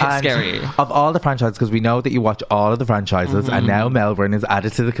 that's scary. Of all the franchises, because we know that you watch all of the franchises, and now Melbourne is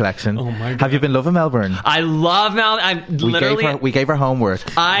added to the collection. Oh my God. Have you been loving Melbourne? I love Melbourne. We gave her homework.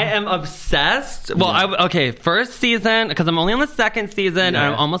 I am obsessed. Well, first season, because I'm only on the second season, and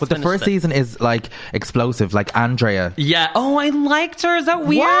I'm almost But the first season is like explosive, like Andrea. Yeah. Oh, I liked her. Is that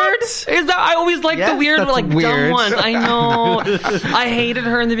weird? What? Is that? I always like the weird, like dumb ones. I know. I hated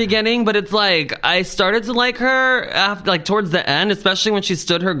her in the beginning, but it's like I started to like her after, like towards the end, especially when she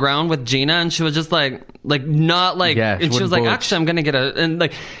stood her ground with Gina, and she was just like not like, and she was like, actually, I'm gonna get and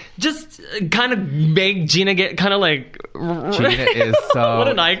like. Just kind of make Gina get kind of like... Gina is so... What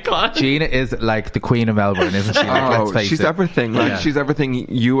an icon. Gina is like the queen of Melbourne, isn't she? Like, let's face she's it. Everything. Like, she's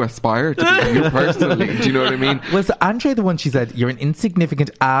everything you aspire to be, you personally. Do you know what I mean? Was Andrea the one she said, you're an insignificant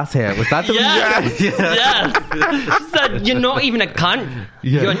ass hair? Was that the one? Yes. She said, you're not even a cunt.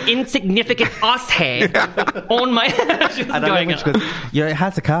 Yeah. You're an insignificant ass hair. On my... She was going she goes, your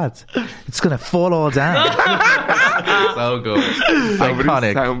House of Cards. It's going to fall all down. So good.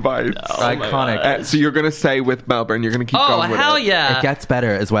 Iconic. Soundbites. Iconic. So you're going to say with Melbourne, you're going to keep going with it. Oh, hell yeah. It gets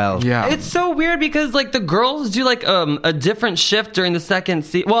better as well. Yeah. It's so weird because like the girls do like a different shift during the second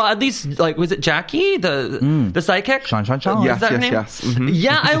season. Well, at least like, was it Jackie, the psychic? Sean. Yes, is that her name? Yes. Mm-hmm.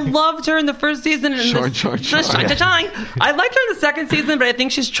 Yeah, I loved her in the first season. And Sean. I liked her in the second season, but I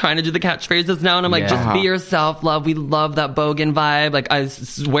think she's trying to do the catchphrases now, and I'm like, just be yourself, love. We love that Bogan vibe. Like, I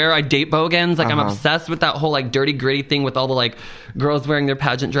swear I date Bogans. Like, I'm obsessed with that whole like dirty gritty thing with all the like girls wearing their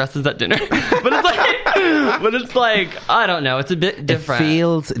pageant dresses at dinner. But it's like I don't know. It's a bit different. It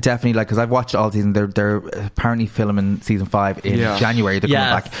feels definitely like, because I've watched all season. They're apparently filming season 5 in January. They're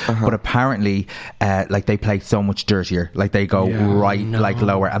coming back, but apparently, like they play so much dirtier. Like they go like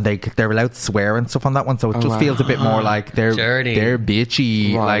lower, and they're allowed to swear and stuff on that one. So it just feels a bit more like they're dirty. They're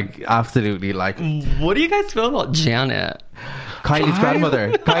bitchy. Like absolutely. Like, what do you guys feel about Janet? Kylie's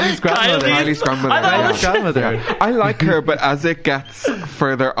grandmother. Kylie's grandmother. I like her, but as it gets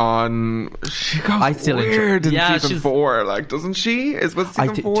further on, she goes weird in season 4. Like, doesn't she? Is with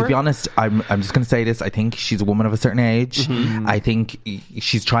season 4? To be honest, I'm just going to say this. I think she's a woman of a certain age. I think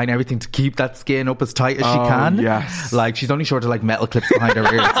she's trying everything to keep that skin up as tight as she can. Yes. Like, she's only short of like metal clips behind her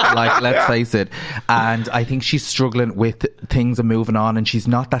ears. Like, let's face it. And I think she's struggling with things and moving on, and she's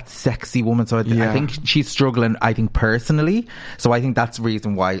not that sexy woman. So I think she's struggling, I think, personally. So I think that's the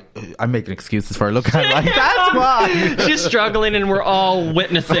reason why I'm making excuses for her. Look, I'm like, that's why. She's struggling and we're all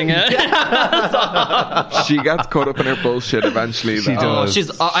witnessing it. She gets caught up in her bullshit eventually. She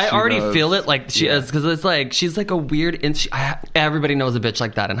does. I already feel it, like she is, because it's like she's like a weird. Everybody knows a bitch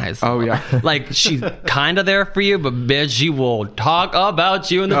like that in high school. Oh yeah, like she's kind of there for you, but bitch, she will talk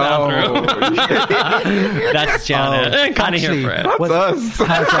about you in the bathroom. That's Janet. Kind of here for it. That's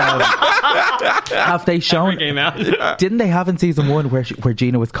us. Have they shown? Didn't they have in season 1 where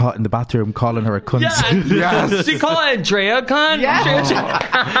Gina was caught in the bathroom calling her a cunt? Yes. She called Andrea cunt.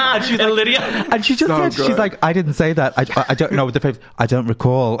 Yeah. And she's like, Lydia, and she just said, she's like, I didn't say that. I don't know. I don't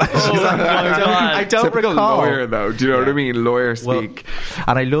recall. She's like, I don't Typical recall. Lawyer though. Do you know what I mean? Lawyer speak. Well,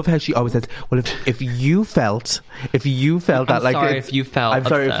 and I love how she always says, well, if you felt that, like, if you felt I'm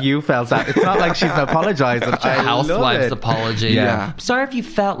sorry if you felt that. It's not like she's apologizing. Such a housewife's apology. Yeah. I'm sorry if you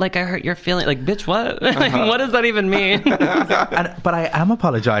felt like I hurt your feeling. Like, bitch, what? Like, what does that even mean? But I am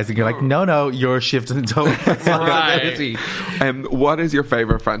apologizing. You're like, no, you're shifting total responsibility. Right. What is your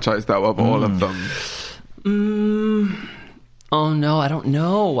favorite franchise though of all of them? Oh no, I don't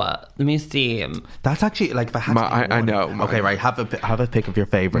know. Let me see. That's actually like, if I had to I know. Okay, right. Have a pick of your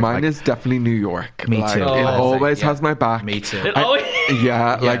favorite. Mine is definitely New York. Me too. It always has my back. Me too.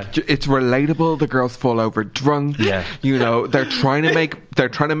 Like it's relatable. The girls fall over drunk. Yeah. You know, they're trying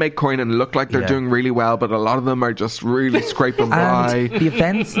to make coin and look like they're doing really well, but a lot of them are just really scraping by. The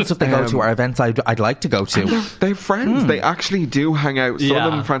events and stuff they go to are events I'd like to go to. They're friends. They actually do hang out. Some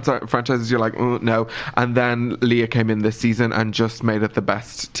of them franchises you're like, oh no. And then Leah came in this season and just made it the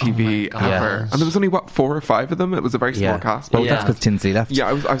best TV ever. Yeah. And there was only 4 or 5 of them. It was a very small cast. But that's because Tinsley left. Yeah,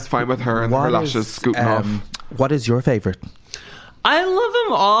 I was fine with her and her lashes scooting off. What is your favourite? I love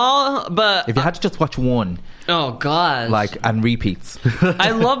them all, but if you had to just watch one, oh god, like, and repeats. I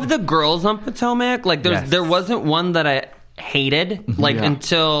love the girls on Potomac. Like, there wasn't one that I hated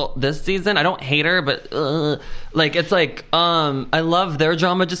until this season. I don't hate her, but like, it's like I love their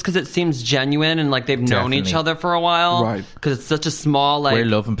drama just because it seems genuine and like they've known each other for a while, right? Because it's such a small, like, we're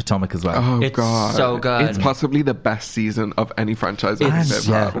loving Potomac as well. Oh it's god, so good. It's possibly the best season of any franchise. It's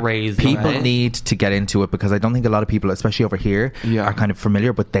crazy. People need to get into it, because I don't think a lot of people, especially over here, are kind of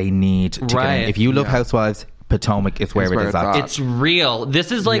familiar, but they need to get in. If you love Housewives, Potomac is where it is at. It's real.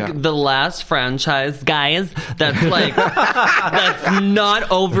 This is like the last franchise, guys, that's like that's not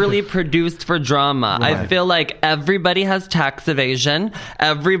overly produced for drama. Right. I feel like everybody has tax evasion,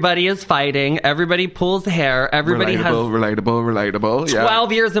 everybody is fighting, everybody pulls hair, everybody has relatable.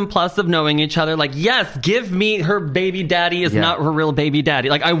 12 years and plus of knowing each other. Like, yes, give me her baby daddy is not her real baby daddy.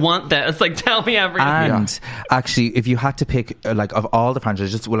 Like, I want that. It's like, tell me everything. And actually, if you had to pick, like, of all the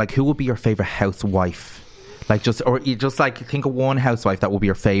franchises, like, who would be your favorite housewife? Like, just like, think of one housewife that will be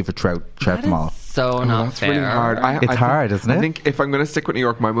your favourite throughout them all. So not that's fair. Really hard. It's hard, isn't it? I think if I'm going to stick with New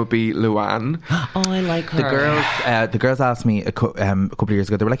York, mine would be Luann. Oh, I like her. The girls asked me a couple of years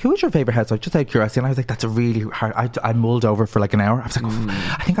ago. They were like, "Who is your favourite housewife?" Just out of curiosity, and I was like, "That's a really hard." I mulled over for like an hour. I was like,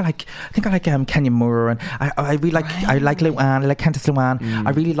 I think I like Kenya Moore, and I really like Luann. I like Countess Luann. I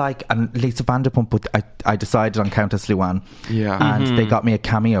really like Lisa Vanderpump, but I decided on Countess Luann. Yeah, and they got me a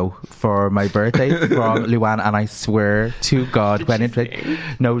cameo for my birthday from Luann, and I swear to God, when it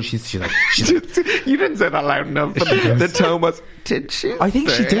no, she's like. You didn't say that loud enough, but the tone was, did she? I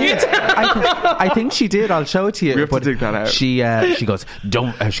think she did. I think she did. I'll show it to you. We have to dig that out. She goes,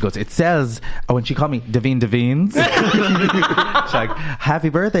 she goes, it says, when she called me Davines. She's like, happy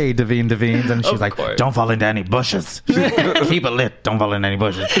birthday, Davines. And she was like, don't fall into any bushes. Keep it lit. Don't fall into any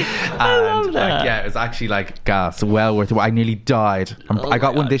bushes. I love that. Like, it was actually like gas. Well worth it. I nearly died. I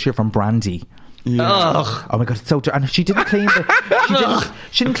got one this year from Brandy. Yeah. Oh my god, it's so dirty. And she didn't clean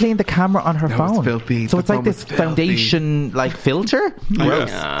she didn't clean the camera on her phone. It's filthy. So it's like this foundation like filter.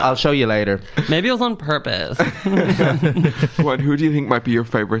 I'll show you later. Maybe it was on purpose. Who do you think might be your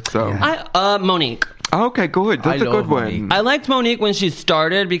favourite? So Monique. Okay, good. That's a good one. Monique. I liked Monique when she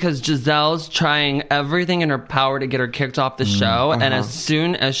started because Giselle's trying everything in her power to get her kicked off the show, and as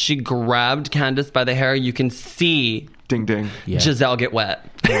soon as she grabbed Candace by the hair, you can see ding ding Giselle get wet.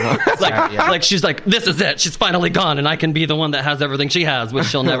 Like she's like, this is it. She's finally gone, and I can be the one that has everything she has, which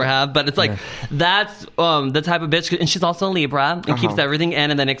she'll never have. But it's like that's the type of bitch, and she's also a Libra and keeps everything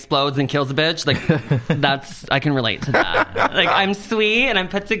in, and then explodes and kills a bitch. Like that's I can relate to that. Like I'm sweet and I'm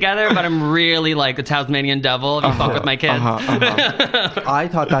put together, but I'm really like a Tasmanian devil if you fuck with my kids. I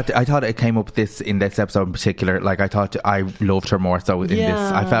thought it came up in this episode in particular. Like I thought I loved her more so in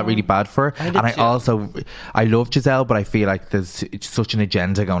this. I felt really bad for her, I love Giselle, but I feel like there's such an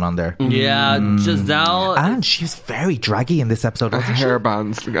agenda going on there. Yeah, Giselle, and she's very draggy in this episode. The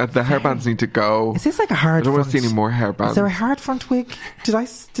hairbands need to go. Is this like a hard? I don't want to see any more hairbands. Is there a hard front wig? What?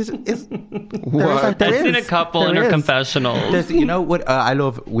 I've seen a couple in her confessionals. You know what I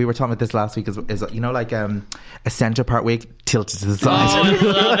love? We were talking about this last week. Is you know like a centre part wig tilted to the side. Oh, I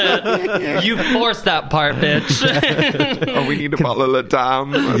love it. You forced that part, bitch. We need to bottle it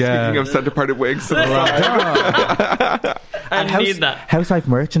down. Speaking of centre parted wigs, I need that. Housewife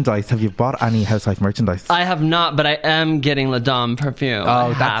merchandise. Have you bought any Housewife merchandise? I have not, but I am getting La Dame perfume. Oh,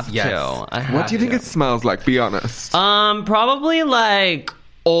 I have to. What do you think it smells like? Be honest. Probably like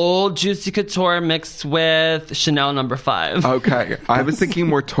old Juicy Couture mixed with Chanel No. 5. Okay, I was thinking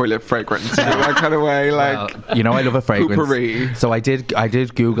more toilet fragrance, that kind of way. Like, you know, I love a fragrance. Poopery. So I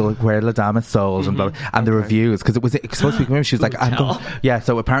did Google where La Dame is sold and the reviews, because it was supposed to be. She was like,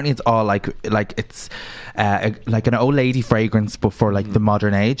 so apparently it's all like it's like an old lady fragrance, but for like the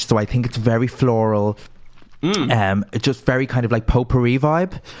modern age. So I think it's very floral. Just very kind of like potpourri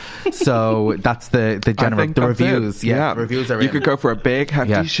vibe. So that's the general the reviews. The reviews are. You could go for a big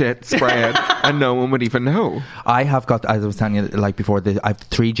hefty shit, spray it, and no one would even know. I have got, as I was telling you like before, I have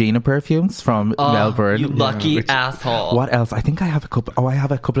 3 Gina perfumes from Melbourne. You lucky asshole. What else? I think I have a couple. I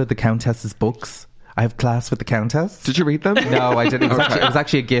have a couple of the Countess's books. I have Class with the Countess. Did you read them? No, I didn't. It was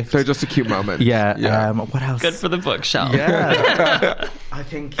actually a gift. They're just a cute moment. Yeah. What else? Good for the bookshelf. Yeah. I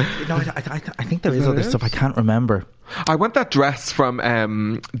think I think there is other stuff I can't remember. I want that dress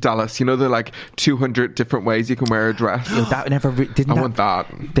from Dallas. You know, the like 200 different ways you can wear a dress. That never didn't. I want that.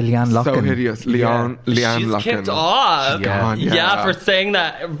 The Leanne Locken. So hideous. Leanne Locken. She's kicked off. Yeah, for saying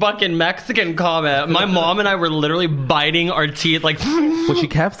that fucking Mexican comment. My mom and I were literally biting our teeth like. But she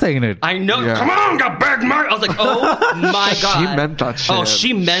kept saying it. I know. Yeah. Come on, got big mark. I was like, oh my god. She meant that shit. Oh,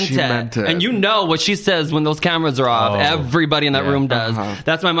 she meant it. And you know what she says when those cameras are off. Everybody in that room does.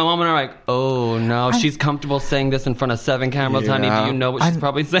 That's why my mom and I are like, oh no, she's comfortable saying this in front of 7 cameras, honey. Do you know what she's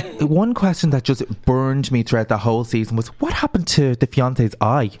probably saying? One question that just burned me throughout the whole season was, what happened to the fiance's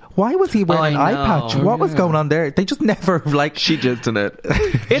eye? Why was he wearing an eye patch? What was going on there? They just never like. She jizzed in it.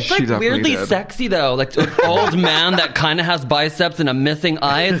 It's like weirdly sexy though, like an old man that kind of has biceps and a missing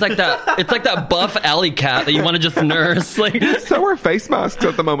eye. It's like that. It's like that buff alley cat that you want to just nurse. Like, so are face masks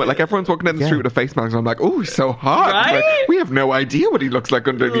at the moment. Like everyone's walking down the street with a face mask, and I'm like, oh, he's so hot. Right? Like, we have no idea what he looks like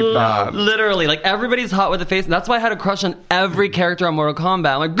underneath that. Literally, like everybody's hot with a face, and that's why I had a crush on every character on Mortal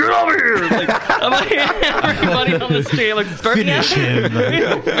Kombat. I'm like, get over here! Like, I'm like, everybody on the street, like, finish him.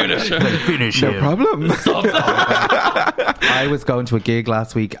 Finish him. No problem. I was going to a gig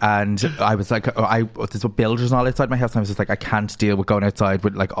last week, and I was like, there's builders and all outside my house, and I was just like, I can't deal with going outside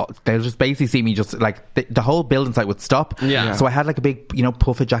with like, they'll just basically see me just like the whole building site would stop. Yeah. So I had like a big,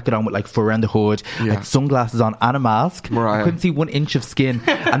 puffer jacket on with like fur around the hood, like sunglasses on and a mask. Mariah. I couldn't see 1 inch of skin.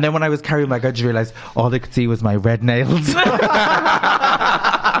 And then when I was carrying my bag, I just realised all they could see was my red nails.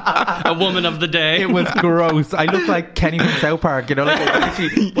 A woman of the day. It was gross. I looked like Kenny from South Park,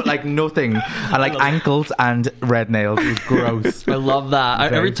 but like nothing. And like ankles and red nails. It was gross. I love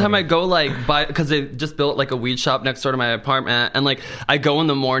that. Every time I go like buy, because they just built like a weed shop next door to my apartment, and like I go in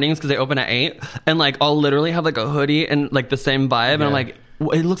the mornings because they open at 8, and like I'll literally have like a hoodie and like the same vibe, and I'm like,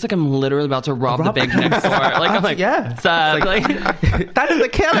 it looks like I'm literally about to rob the bank next door. Like I'm like, sad. Like, that's the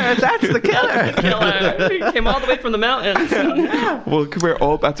killer. That's the killer. Killer. He came all the way from the mountains. Well, we're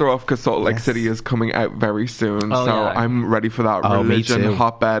all better off because Salt Lake City is coming out very soon. I'm ready for that religion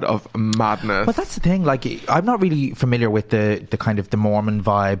hotbed of madness. But that's the thing. Like, I'm not really familiar with the kind of the Mormon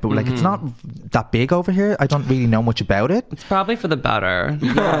vibe, but like it's not that big over here. I don't really know much about it. It's probably for the better.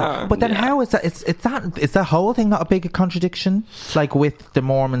 But then how is that? Is that whole thing not a big contradiction? Like with the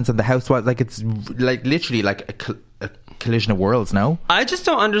Mormons and the housewives, like it's like literally like a collision of worlds. No, I just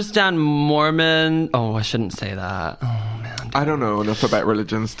don't understand Mormon. Oh, I shouldn't say that. Oh man, I don't know enough about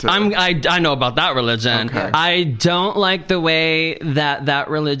religions to. I know about that religion. Okay. I don't like the way that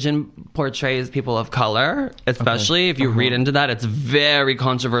religion portrays people of color, especially if you read into that. It's very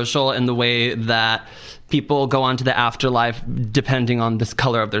controversial in the way that people go on to the afterlife depending on this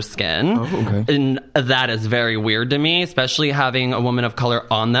color of their skin. Oh, okay. And that is very weird to me, especially having a woman of color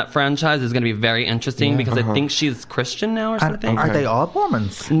on that franchise is going to be very interesting because I think she's Christian now or something. Are they all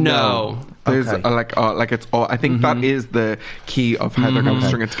Mormons? No. There's like it's all. I think that is the key of how they're going to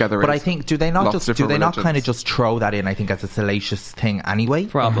string it together. But I think do they not kind of just throw that in? I think as a salacious thing anyway.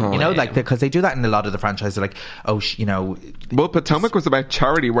 Probably, you know, like because they do that in a lot of the franchises. Like, you know, well, Potomac was about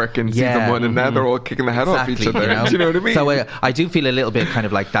charity work in season 1, and now they're all kicking the head off each other. You know? Do you know what I mean? So I do feel a little bit kind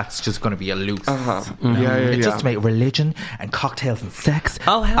of like that's just going to be a loose. It's just to make religion and cocktails and sex.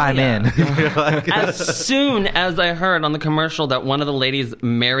 Oh, hell I'm in. As soon as I heard on the commercial that one of the ladies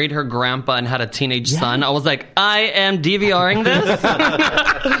married her grandpa and had a teenage son, I was like, I am DVRing this.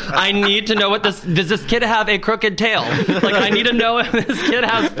 I need to know what does this kid have a crooked tail? Like, I need to know if this kid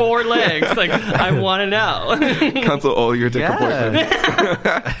has 4 legs. Like, I want to know. Cancel all your dick appointments.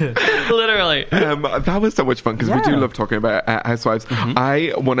 Literally. That was so much fun because we do love talking about Housewives.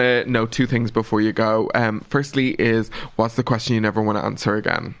 I want to know 2 things before you go. Firstly is, what's the question you never want to answer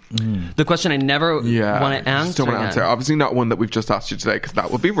again? The question I never want to answer. Just don't want to answer. Obviously not one that we've just asked you today because that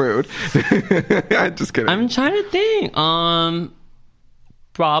would be rude. I'm just kidding. I'm trying to think.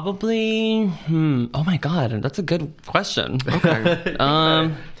 Probably. Oh my god, that's a good question.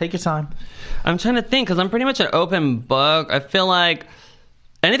 Okay. Take your time. I'm trying to think because I'm pretty much an open book. I feel like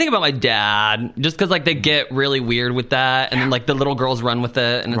anything about my dad, just because like they get really weird with that, and then like the little girls run with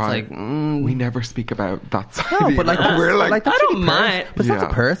it, and it's like we never speak about that side. No, but like we're like I don't mind. But it's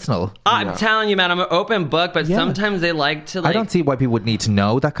not personal. I'm telling you, man, I'm an open book, but sometimes they like to. Like, I don't see why people would need to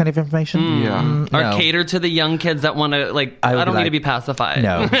know that kind of information. Or cater to the young kids that want to like. I don't need to be pacified.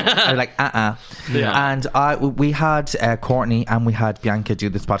 No, I'm like Yeah. And we had Courtney and we had Bianca do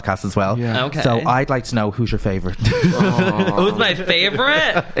this podcast as well. Yeah. Okay. So I'd like to know who's your favorite. Who's my favorite?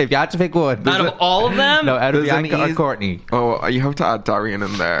 If you had to pick one. Out of all of them? No, out of Bianca or Courtney. Oh, you have to add Darian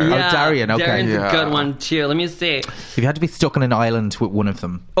in there. Yeah, oh, Darian, okay. Darian's a good one too. Let me see. If you had to be stuck on an island with one of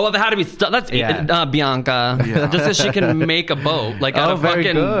them. Oh, if it had to be stuck, that's Bianca. Yeah. Just so she can make a boat, like out of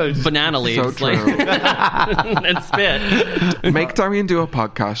fucking banana leaves. So true. And spit. Make Darian do a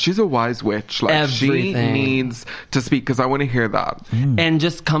podcast. She's a wise witch. Like, she needs to speak because I want to hear that. And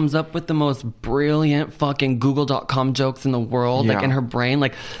just comes up with the most brilliant fucking Google.com jokes in the world, like in her brain.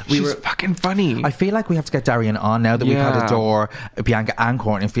 Like, She's fucking funny. I feel like we have to get Darian on now that we've had Adore, Bianca and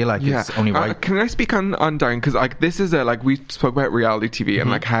Courtney. I feel like it's only right. Can I speak on Darian? Because like this is like we spoke about reality TV and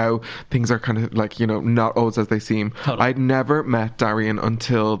like how things are kind of like, you know, not always as they seem. Totally. I'd never met Darian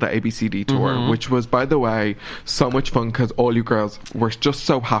until the ABCD tour, which was, by the way, so much fun because all you girls were just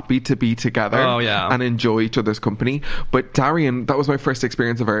so happy to be together and enjoy each other's company. But Darian, that was my first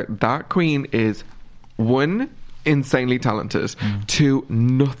experience of her. That queen is insanely talented, 2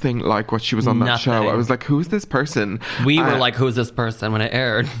 nothing like what she was on that show. I was like, who is this person? We were like, who's this person when it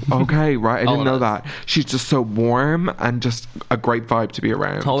aired? Okay, right. I didn't know that. She's just so warm and just a great vibe to be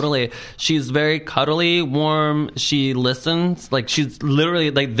around. Totally. She's very cuddly, warm. She listens. Like, she's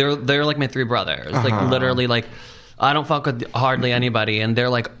literally like they're like my 3 brothers. Like, literally, like, I don't fuck with hardly anybody, and they're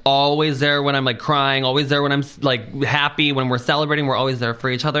like always there when I'm like crying, always there when I'm like happy, when we're celebrating, we're always there for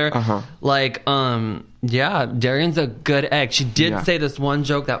each other. Like, yeah, Darian's a good egg. She did say this one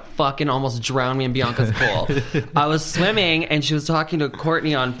joke that fucking almost drowned me in Bianca's pool. I was swimming and she was talking to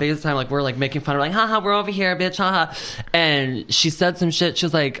Courtney on FaceTime, like we're like making fun of, like, haha, we're over here, bitch, haha. And she said some shit. She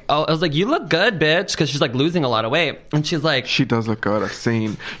was like, oh, I was like, you look good, bitch, because she's like losing a lot of weight. And she's like, she does look good. I've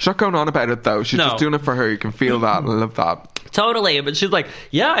seen. She's not going on about it though. She's just doing it for her. You can feel that. I love that. Totally. But she's like,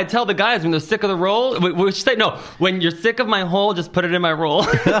 yeah, I tell the guys when they're sick of the roll. Would she say, no, when you're sick of my hole, just put it in my roll.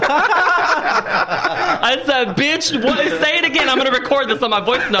 I said, bitch, say it again. I'm going to record this on my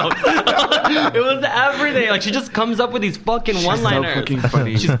voice notes. It was everything. Like, she just comes up with these fucking one-liners. So fucking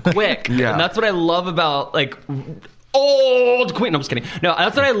funny. She's quick. And that's what I love about, like, old queen. No, I'm just kidding. No,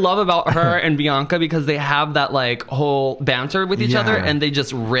 that's what I love about her and Bianca, because they have that like whole banter with each other, and they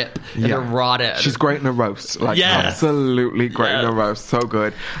just rip and they're rotted. She's great in a roast. Like, absolutely great in a roast. So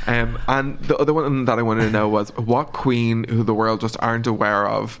good. And the other one that I wanted to know was what queen who the world just aren't aware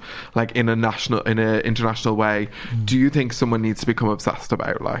of, like in an international way, do you think someone needs to become obsessed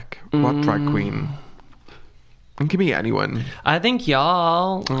about? Like, what drag queen? It can be anyone. I think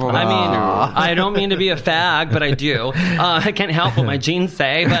y'all. I mean, I don't mean to be a fag, but I do. I can't help what my genes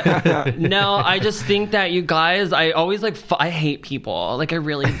say. But no, I just think that you guys, I always I hate people. Like, I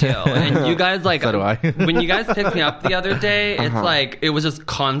really do. And you guys, like, so do I. When you guys picked me up the other day, it's like, it was just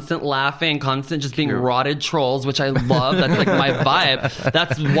constant laughing, constant just being rotted trolls, which I love. That's like my vibe.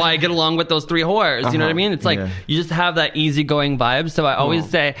 That's why I get along with those three whores. You know what I mean? It's like, you just have that easygoing vibe. So I always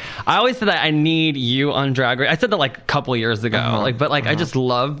say that I need you on Drag Race. I said that like a couple years ago, I just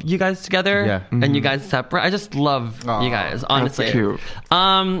love you guys together, and you guys separate. I just love you guys, honestly. That's cute.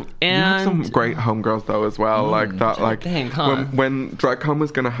 And you have some great homegirls though as well, like that. Like when DragCon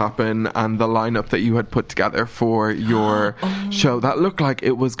was going to happen, and the lineup that you had put together for your show, that looked like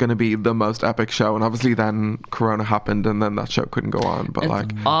it was going to be the most epic show. And obviously then Corona happened, and then that show couldn't go on.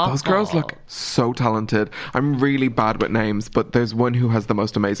 But those girls look so talented. I'm really bad with names, but there's one who has the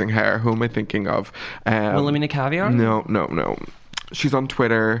most amazing hair. Who am I thinking of? Wilhelmina Caviar? No. She's on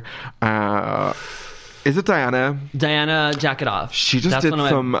Twitter. Is it Diana? Diana Jack It Off. She just did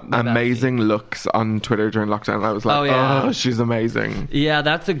some amazing looks on Twitter during lockdown. I was like, oh, she's amazing. Yeah,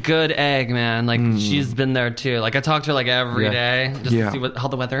 that's a good egg, man. Like, she's been there too. Like, I talk to her like every day just to see how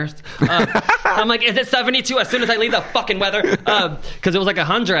the weather is. I'm like, is it 72 as soon as I leave the fucking weather? Because it was like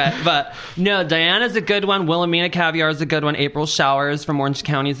 100. But no, Diana's a good one. Wilhelmina Caviar is a good one. April Showers from Orange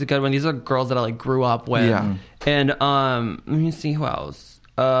County is a good one. These are girls that I like grew up with. Yeah. And let me see who else.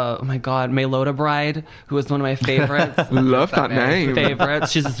 Oh my God, Maylota Bride, who is one of my favorites. Love that name.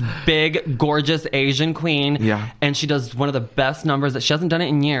 Favorites. She's this big, gorgeous Asian queen. Yeah. And she does one of the best numbers that she hasn't done it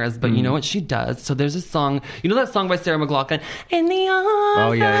in years, but you know what she does? So there's this song, you know that song by Sarah McLachlan? In the arms.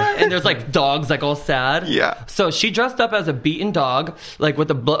 Oh yeah. And there's like dogs, like all sad. Yeah. So she dressed up as a beaten dog, like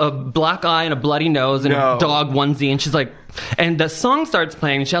with a black eye and a bloody nose and a dog onesie, and she's like, and the song starts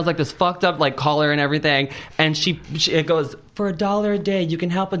playing, and she has like this fucked up like collar and everything, and it goes, for $1 a day you can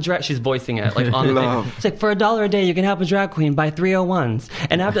help a drag. She's voicing it like on the thing. It's like, for $1 a day you can help a drag queen buy 301s.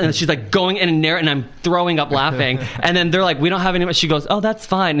 And she's like going in and there, and I'm throwing up laughing. And then they're like, we don't have any. She goes, oh, that's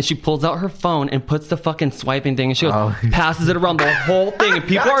fine. And she pulls out her phone and puts the fucking swiping thing, and she goes, passes it around the whole thing, and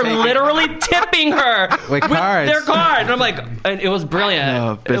people are literally tipping her with their card. And I'm like, and it was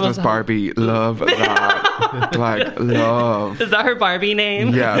brilliant. Business Barbie, love that. Like, love. Is that her Barbie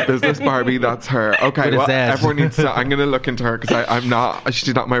name? Yeah, Business Barbie, that's her. Okay, well, everyone needs to, I'm going to look into her, because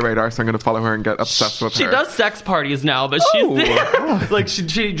she's not on my radar, so I'm going to follow her and get obsessed with her. She does sex parties now, but she's like,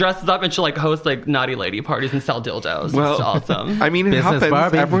 she dresses up and she'll like host like naughty lady parties and sell dildos. Well, it's awesome. I mean, it happens.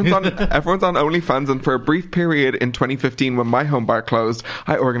 Barbie. Everyone's on OnlyFans, and for a brief period in 2015 when my home bar closed,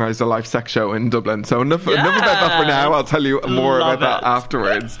 I organised a live sex show in Dublin. So enough about that for now. I'll tell you more about that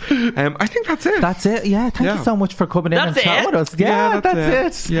afterwards. I think that's it. That's it. Yeah, thank you so much for coming in and chatting with us. Yeah,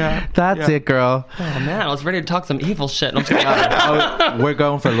 that's it. Yeah, that's it, girl. Oh man, I was ready to talk some evil shit. We're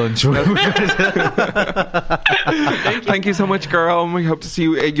going for lunch. Thank you so much, girl. And we hope to see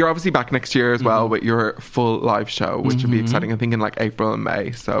you. You're obviously back next year as well with your full live show, which will be exciting. I think in like April and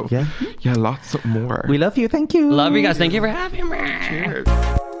May. So yeah, lots more. We love you. Thank you. Love you guys. Thank you for having me. Cheers.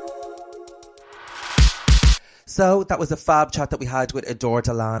 So that was a fab chat that we had with Adore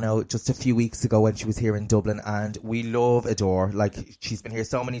Delano just a few weeks ago when she was here in Dublin, and we love Adore. Like, she's been here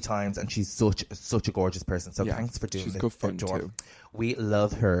so many times, and she's such a gorgeous person. So thanks for doing this. She's good fun too. We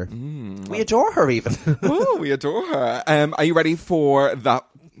love her. We adore her even. Ooh, we adore her. Are you ready for that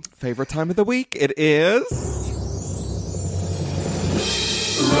favourite time of the week? It is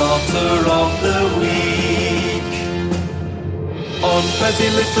Rotter of the Week on Petty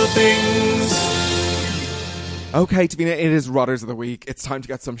Little Things. Okay, Davina, it is Rotters of the Week. It's time to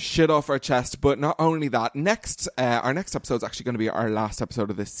get some shit off our chest. But not only that, our next episode is actually going to be our last episode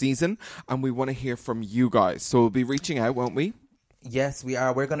of this season, and we want to hear from you guys. So we'll be reaching out, won't we? Yes, we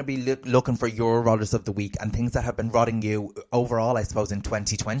are. We're going to be looking for your Rotters of the Week and things that have been rotting you overall, I suppose, in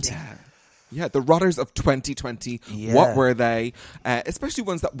 2020. Yeah, the Rotters of 2020. Yeah. What were they? Especially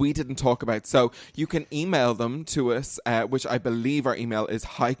ones that we didn't talk about. So you can email them to us, which I believe our email is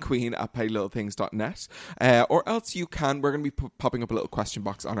highqueen@pettylittlethings.net. Or else we're going to be popping up a little question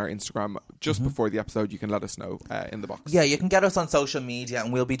box on our Instagram just before the episode. You can let us know in the box. Yeah, you can get us on social media,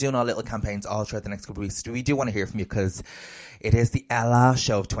 and we'll be doing our little campaigns all throughout the next couple of weeks. We do want to hear from you, because it is the Ella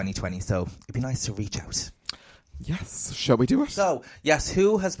show of 2020. So it'd be nice to reach out. Yes, shall we do it? So, yes,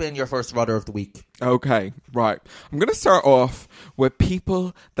 who has been your first rodder of the week? Okay, right. I'm going to start off with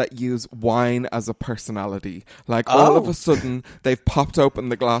people that use wine as a personality. Like, all of a sudden, they've popped open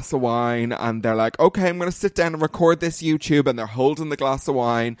the glass of wine and they're like, okay, I'm going to sit down and record this YouTube, and they're holding the glass of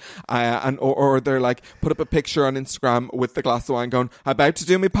wine, or they're like, put up a picture on Instagram with the glass of wine going, I'm about to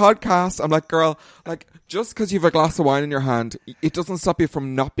do my podcast. I'm like, girl, like, just because you have a glass of wine in your hand, it doesn't stop you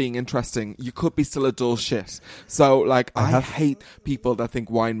from not being interesting. You could be still a dull shit. So, like, I hate people that think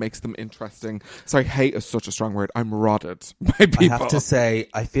wine makes them interesting. Sorry, hate is such a strong word. I'm rotted by people. I have to say,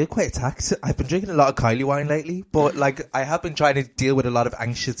 I feel quite attacked. I've been drinking a lot of Kylie wine lately, but, like, I have been trying to deal with a lot of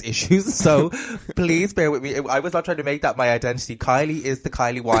anxious issues. So, please bear with me. I was not trying to make that my identity. Kylie is the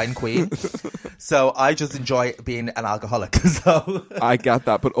Kylie wine queen. So, I just enjoy being an alcoholic. So I get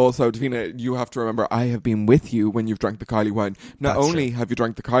that. But also, Davina, you have to remember, I have been with you when you've drank the Kylie wine. Not only have you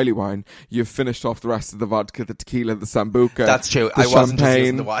drank the Kylie wine, you've finished off the rest of the vodka, the tequila, the sambuca. That's true. I wasn't just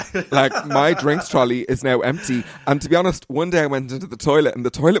using the wine. Like, my drinks trolley is now empty. And to be honest, one day I went into the toilet and the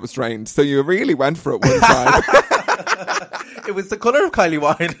toilet was drained. So you really went for it one time. It was the colour of Kylie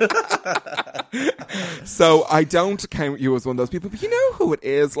wine. So I don't count you as one of those people, but you know who it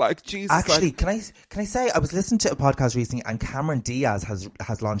is. Like, Jesus. Actually, like, can I say, I was listening to a podcast recently, and Cameron Diaz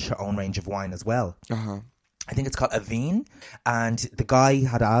has launched her own range of wine as well. I think it's called Avine, and the guy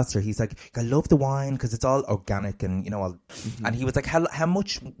had asked her, he's like, I love the wine because it's all organic and, you know, and he was like, how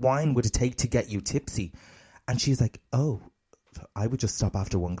much wine would it take to get you tipsy? And she's like, oh, I would just stop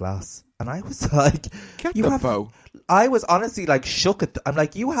after one glass. And I was like, I was honestly like shook at I'm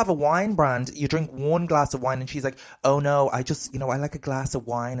like, you have a wine brand, you drink one glass of wine, and she's like, oh no, I just, you know, I like a glass of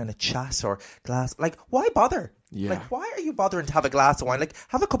wine and a chat, or glass, like, why bother? Yeah. Like, why are you bothering to have a glass of wine? Like,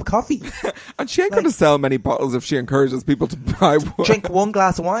 have a cup of coffee. And she ain't going to sell many bottles if she encourages people to buy one. Drink one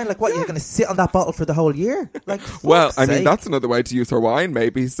glass of wine. Like, what, you're going to sit on that bottle for the whole year? Like, well, I mean, that's another way to use her wine,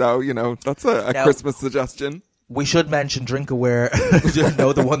 maybe. So, you know, that's a Christmas suggestion. We should mention Drink Aware. You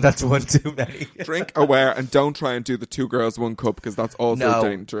know, the one that's one too many. Drink Aware, and don't try and do the 2 girls 1 cup, because that's also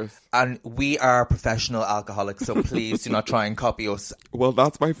dangerous. And we are professional alcoholics, so please do not try and copy us. Well,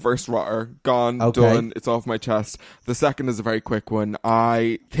 that's my first rotter. Gone, done. It's off my chest. The second is a very quick one.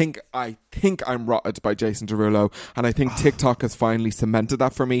 I think I'm Rotted by Jason Derulo, and I think TikTok has finally cemented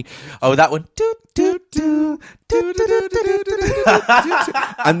that for me. Oh, that one.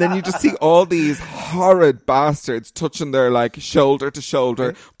 And then you just see all these horrid bastards touching their, like, shoulder to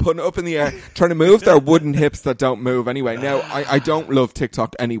shoulder, putting it up in the air, trying to move their wooden hips that don't move anyway. Now, I don't love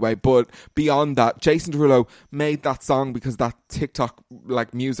TikTok anyway, but beyond that, Jason Derulo made that song because that TikTok,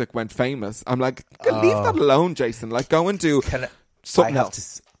 like, music went famous. I'm like, leave that alone, Jason. Like, go and do something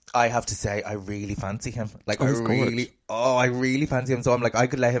else. I have to say, I really fancy him. Like, I really fancy him. So I'm like, I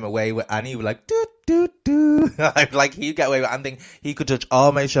could let him away with any, like, I'm like, he'd get away with anything. He could touch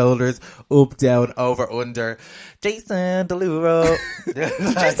all my shoulders, up, down, over, under. Jason Derulo. Did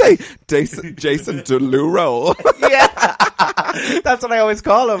you say Jason Derulo? Yeah. That's what I always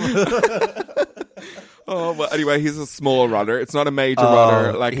call him. Oh, well, anyway, he's a small rodder. It's not a major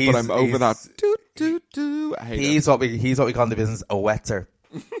rodder, like, but I'm over that. I hate he's what we call in the business a wetzer.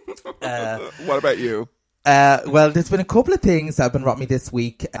 What about you? Well, there's been a couple of things that have been rotting me this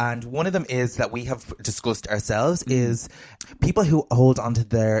week, and one of them is that we have discussed ourselves is people who hold onto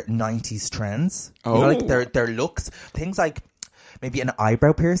their 90s trends. You know, like their looks, things like maybe an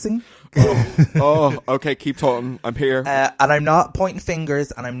eyebrow piercing. Okay, keep talking. I'm here. And I'm not pointing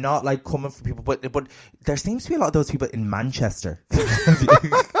fingers, and I'm not like coming for people, but there seems to be a lot of those people in Manchester.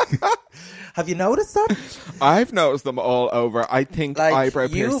 Have you noticed that? I've noticed them all over. I think like eyebrow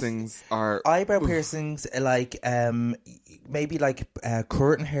piercings are... Eyebrow piercings, like, maybe like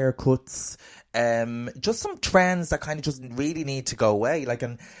curtain haircuts, just some trends that kind of just really need to go away. Like,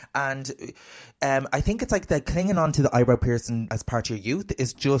 and I think it's like the clinging on to the eyebrow piercing as part of your youth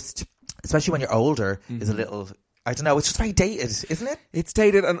is just, especially when you're older, is a little... I don't know, it's just very dated, isn't it? It's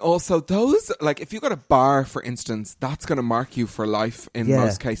dated, and also those, like, if you got a bar, for instance, that's going to mark you for life in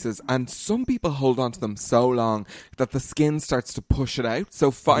most cases, and some people hold on to them so long that the skin starts to push it out, so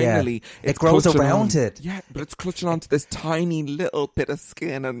finally it grows around it. Yeah, but it's clutching onto this tiny little bit of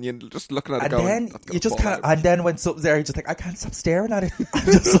skin, and you're just looking at it and then you just can't, and then when something's there, you're just like, I can't stop staring at it.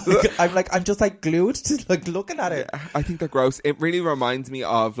 I'm just like glued to like looking at it. Yeah, I think they're gross. It really reminds me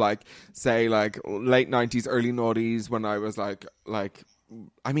of, like, say, like, late 90s, early 90s, when I was like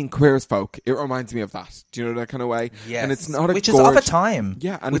I mean, Queer as Folk. It reminds me of that. Do you know that kind of way? Yes. And it's not a which is of a time.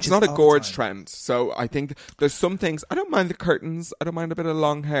 Yeah, and it's not a gorge trend. So I think there's some things. I don't mind the curtains. I don't mind a bit of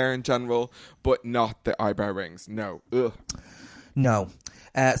long hair in general, but not the eyebrow rings. No. Ugh. No.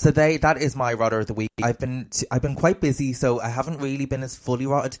 So that is my rotter of the week. I've been quite busy, so I haven't really been as fully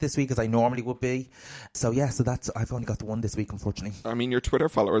rotted this week as I normally would be. So yeah, I've only got the one this week, unfortunately. I mean, your Twitter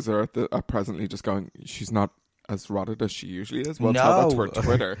followers are presently just going, she's not as rotted as she usually is. Well, no. Tell that to her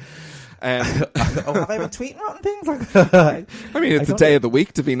Twitter. Have I been tweeting rotten things? I mean, it's a day of the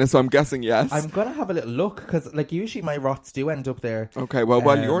week, Davina, so I'm guessing yes. I'm going to have a little look, because usually my rots do end up there. Okay, well,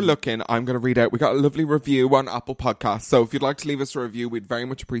 while you're looking, I'm going to read out. We got a lovely review on Apple Podcasts, so if you'd like to leave us a review, we'd very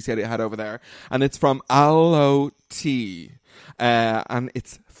much appreciate it. Head over there. And it's from Allo T. And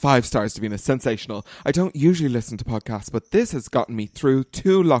it's 5 stars, Davina. Sensational. I don't usually listen to podcasts, but this has gotten me through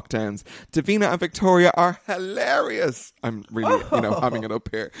 2 lockdowns. Davina and Victoria are hilarious. I'm really, hamming it up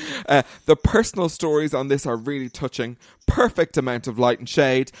here. The personal stories on this are really touching. Perfect amount of light and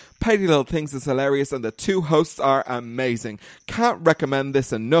shade. Petty Little Things is hilarious, and the 2 hosts are amazing. Can't recommend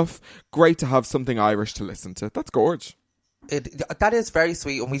this enough. Great to have something Irish to listen to. That's gorge. That is very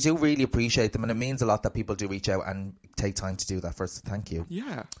sweet, and we do really appreciate them, and it means a lot that people do reach out and take time to do that for us. Thank you.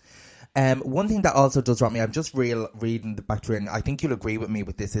 Yeah. One thing that also does rot me, I'm just reading the back to it, and I think you'll agree with me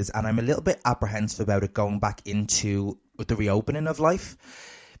with this, and I'm a little bit apprehensive about it going back into the reopening of life,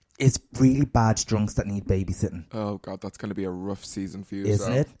 is really bad drunks that need babysitting. Oh God, that's going to be a rough season for you.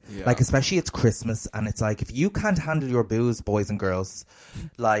 Isn't it? Yeah. Like, especially it's Christmas, and it's like, if you can't handle your booze, boys and girls,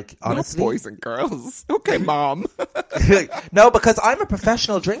 like, honestly. Not boys and girls. Okay, Mom. No, because I'm a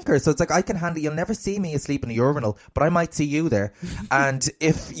professional drinker, so it's like, I can handle, you'll never see me asleep in a urinal, but I might see you there. And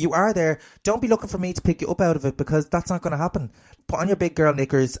if you are there, don't be looking for me to pick you up out of it, because that's not going to happen. Put on your big girl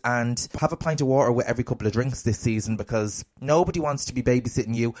knickers and have a pint of water with every couple of drinks this season, because nobody wants to be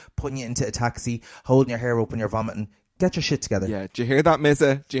babysitting you, putting you into a taxi, holding your hair up when you're vomiting. Get your shit together. Yeah, do you hear that,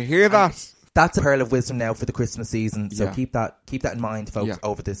 Missa? Do you hear that? That's a pearl of wisdom now for the Christmas season. So keep that in mind, folks,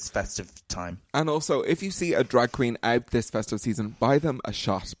 over this festive time. And also, if you see a drag queen out this festive season, buy them a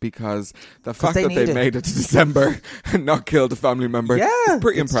shot, because the fact that they made it to December and not killed a family member is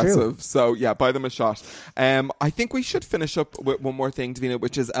pretty impressive. True. So yeah, buy them a shot. I think we should finish up with one more thing, Davina,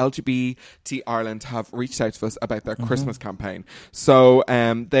 which is LGBT Ireland have reached out to us about their Christmas campaign. So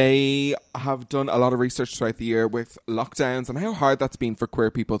they have done a lot of research throughout the year with lockdowns and how hard that's been for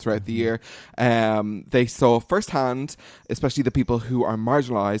queer people throughout the year. They saw firsthand, especially the people who are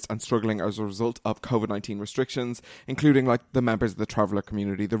marginalised and struggling as a result of COVID-19 restrictions, including like the members of the traveller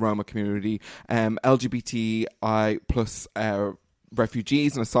community, the Roma community, LGBTI plus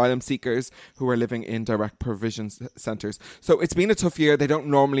refugees and asylum seekers who are living in direct provision centres. So it's been a tough year. They don't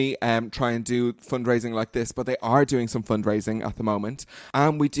normally try and do fundraising like this, but they are doing some fundraising at the moment.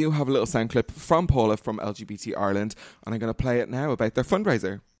 And we do have a little sound clip from Paula from LGBT Ireland, and I'm going to play it now about their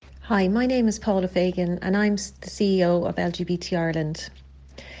fundraiser. Hi, my name is Paula Fagan and I'm the CEO of LGBT Ireland.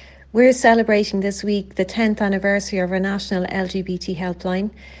 We're celebrating this week the 10th anniversary of our national LGBT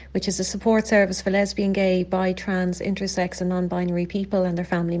helpline, which is a support service for lesbian, gay, bi, trans, intersex and non-binary people and their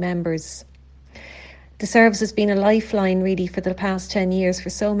family members. The service has been a lifeline really for the past 10 years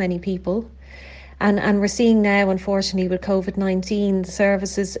for so many people. And we're seeing now, unfortunately, with COVID-19, the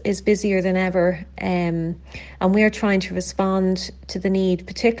service is busier than ever. And we're trying to respond to the need,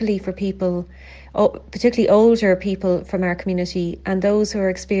 particularly for people, particularly older people from our community and those who are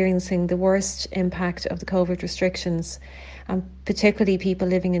experiencing the worst impact of the COVID restrictions, and particularly people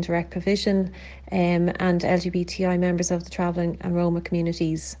living in direct provision and LGBTI members of the travelling and Roma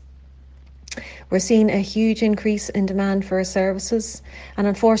communities. We're seeing a huge increase in demand for our services, and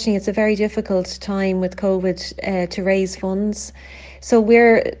unfortunately it's a very difficult time with COVID to raise funds. So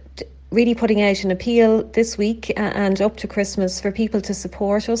we're really putting out an appeal this week and up to Christmas for people to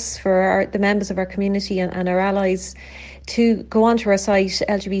support us, for the members of our community and our allies to go onto our site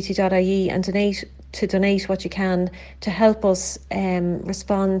lgbt.ie and donate what you can to help us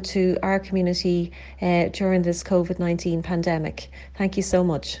respond to our community during this COVID-19 pandemic. Thank you so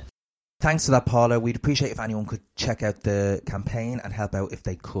much. Thanks for that, Paula. We'd appreciate if anyone could check out the campaign and help out if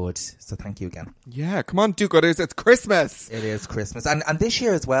they could. So thank you again. Yeah, come on, do-gooders. It's Christmas. It is Christmas. And this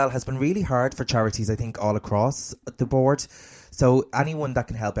year as well has been really hard for charities, I think, all across the board. So anyone that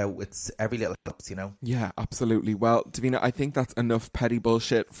can help out, it's every little helps, you know? Yeah, absolutely. Well, Davina, I think that's enough petty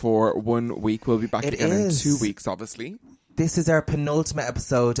bullshit for 1 week. We'll be back again in 2 weeks, obviously. This is our penultimate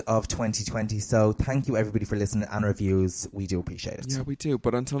episode of 2020, so thank you everybody for listening and reviews. We do appreciate it. Yeah, we do.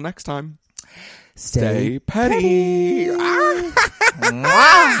 But until next time, stay petty. Pass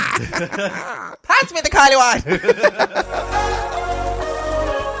me the Kylie wine.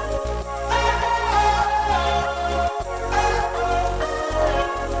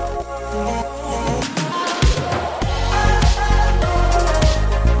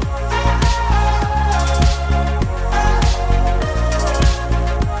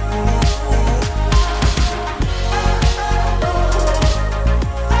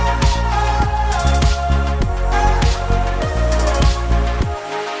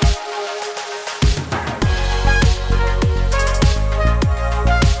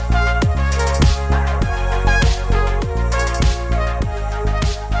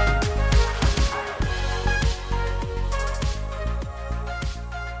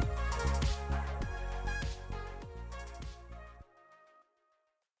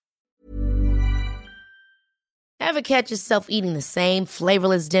 Ever catch yourself eating the same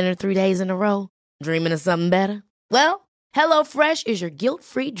flavorless dinner 3 days in a row? Dreaming of something better? Well, HelloFresh is your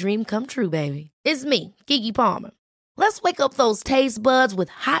guilt-free dream come true, baby. It's me, Keke Palmer. Let's wake up those taste buds with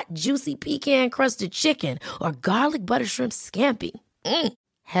hot, juicy pecan-crusted chicken or garlic butter shrimp scampi.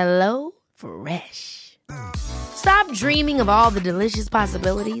 HelloFresh. Stop dreaming of all the delicious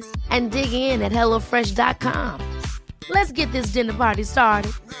possibilities and dig in at HelloFresh.com. Let's get this dinner party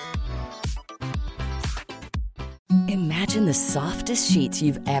started. Imagine the softest sheets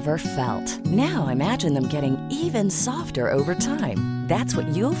you've ever felt. Now imagine them getting even softer over time. That's what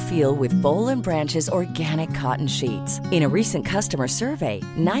you'll feel with Boll & Branch's organic cotton sheets. In a recent customer survey,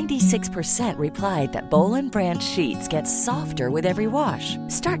 96% replied that Boll & Branch sheets get softer with every wash.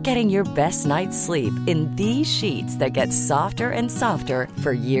 Start getting your best night's sleep in these sheets that get softer and softer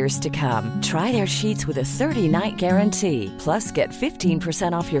for years to come. Try their sheets with a 30-night guarantee. Plus, get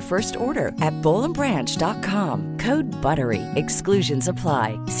 15% off your first order at bollandbranch.com. Code BUTTERY. Exclusions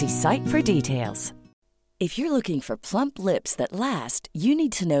apply. See site for details. If you're looking for plump lips that last, you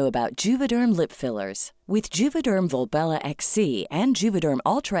need to know about Juvederm lip fillers. With Juvederm Volbella XC and Juvederm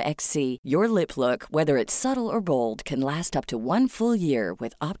Ultra XC, your lip look, whether it's subtle or bold, can last up to 1 full year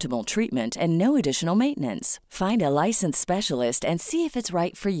with optimal treatment and no additional maintenance. Find a licensed specialist and see if it's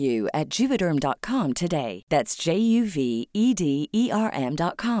right for you at Juvederm.com today. That's JUVEDERM.com.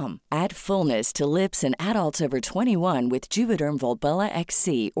 Add fullness to lips in adults over 21 with Juvederm Volbella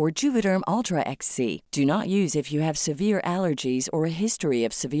XC or Juvederm Ultra XC. Do not use if you have severe allergies or a history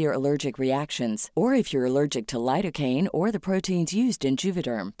of severe allergic reactions, or if you're allergic to lidocaine or the proteins used in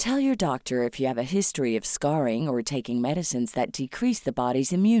Juvederm. Tell your doctor if you have a history of scarring or taking medicines that decrease the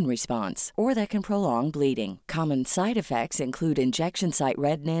body's immune response or that can prolong bleeding. Common side effects include injection site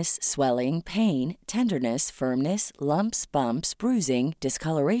redness, swelling, pain, tenderness, firmness, lumps, bumps, bruising,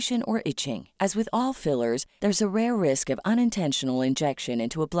 discoloration, or itching. As with all fillers, there's a rare risk of unintentional injection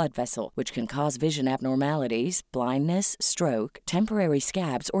into a blood vessel, which can cause vision abnormalities, blindness, stroke, temporary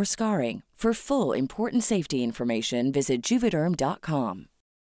scabs, or scarring. For full, important safety information, visit Juvederm.com.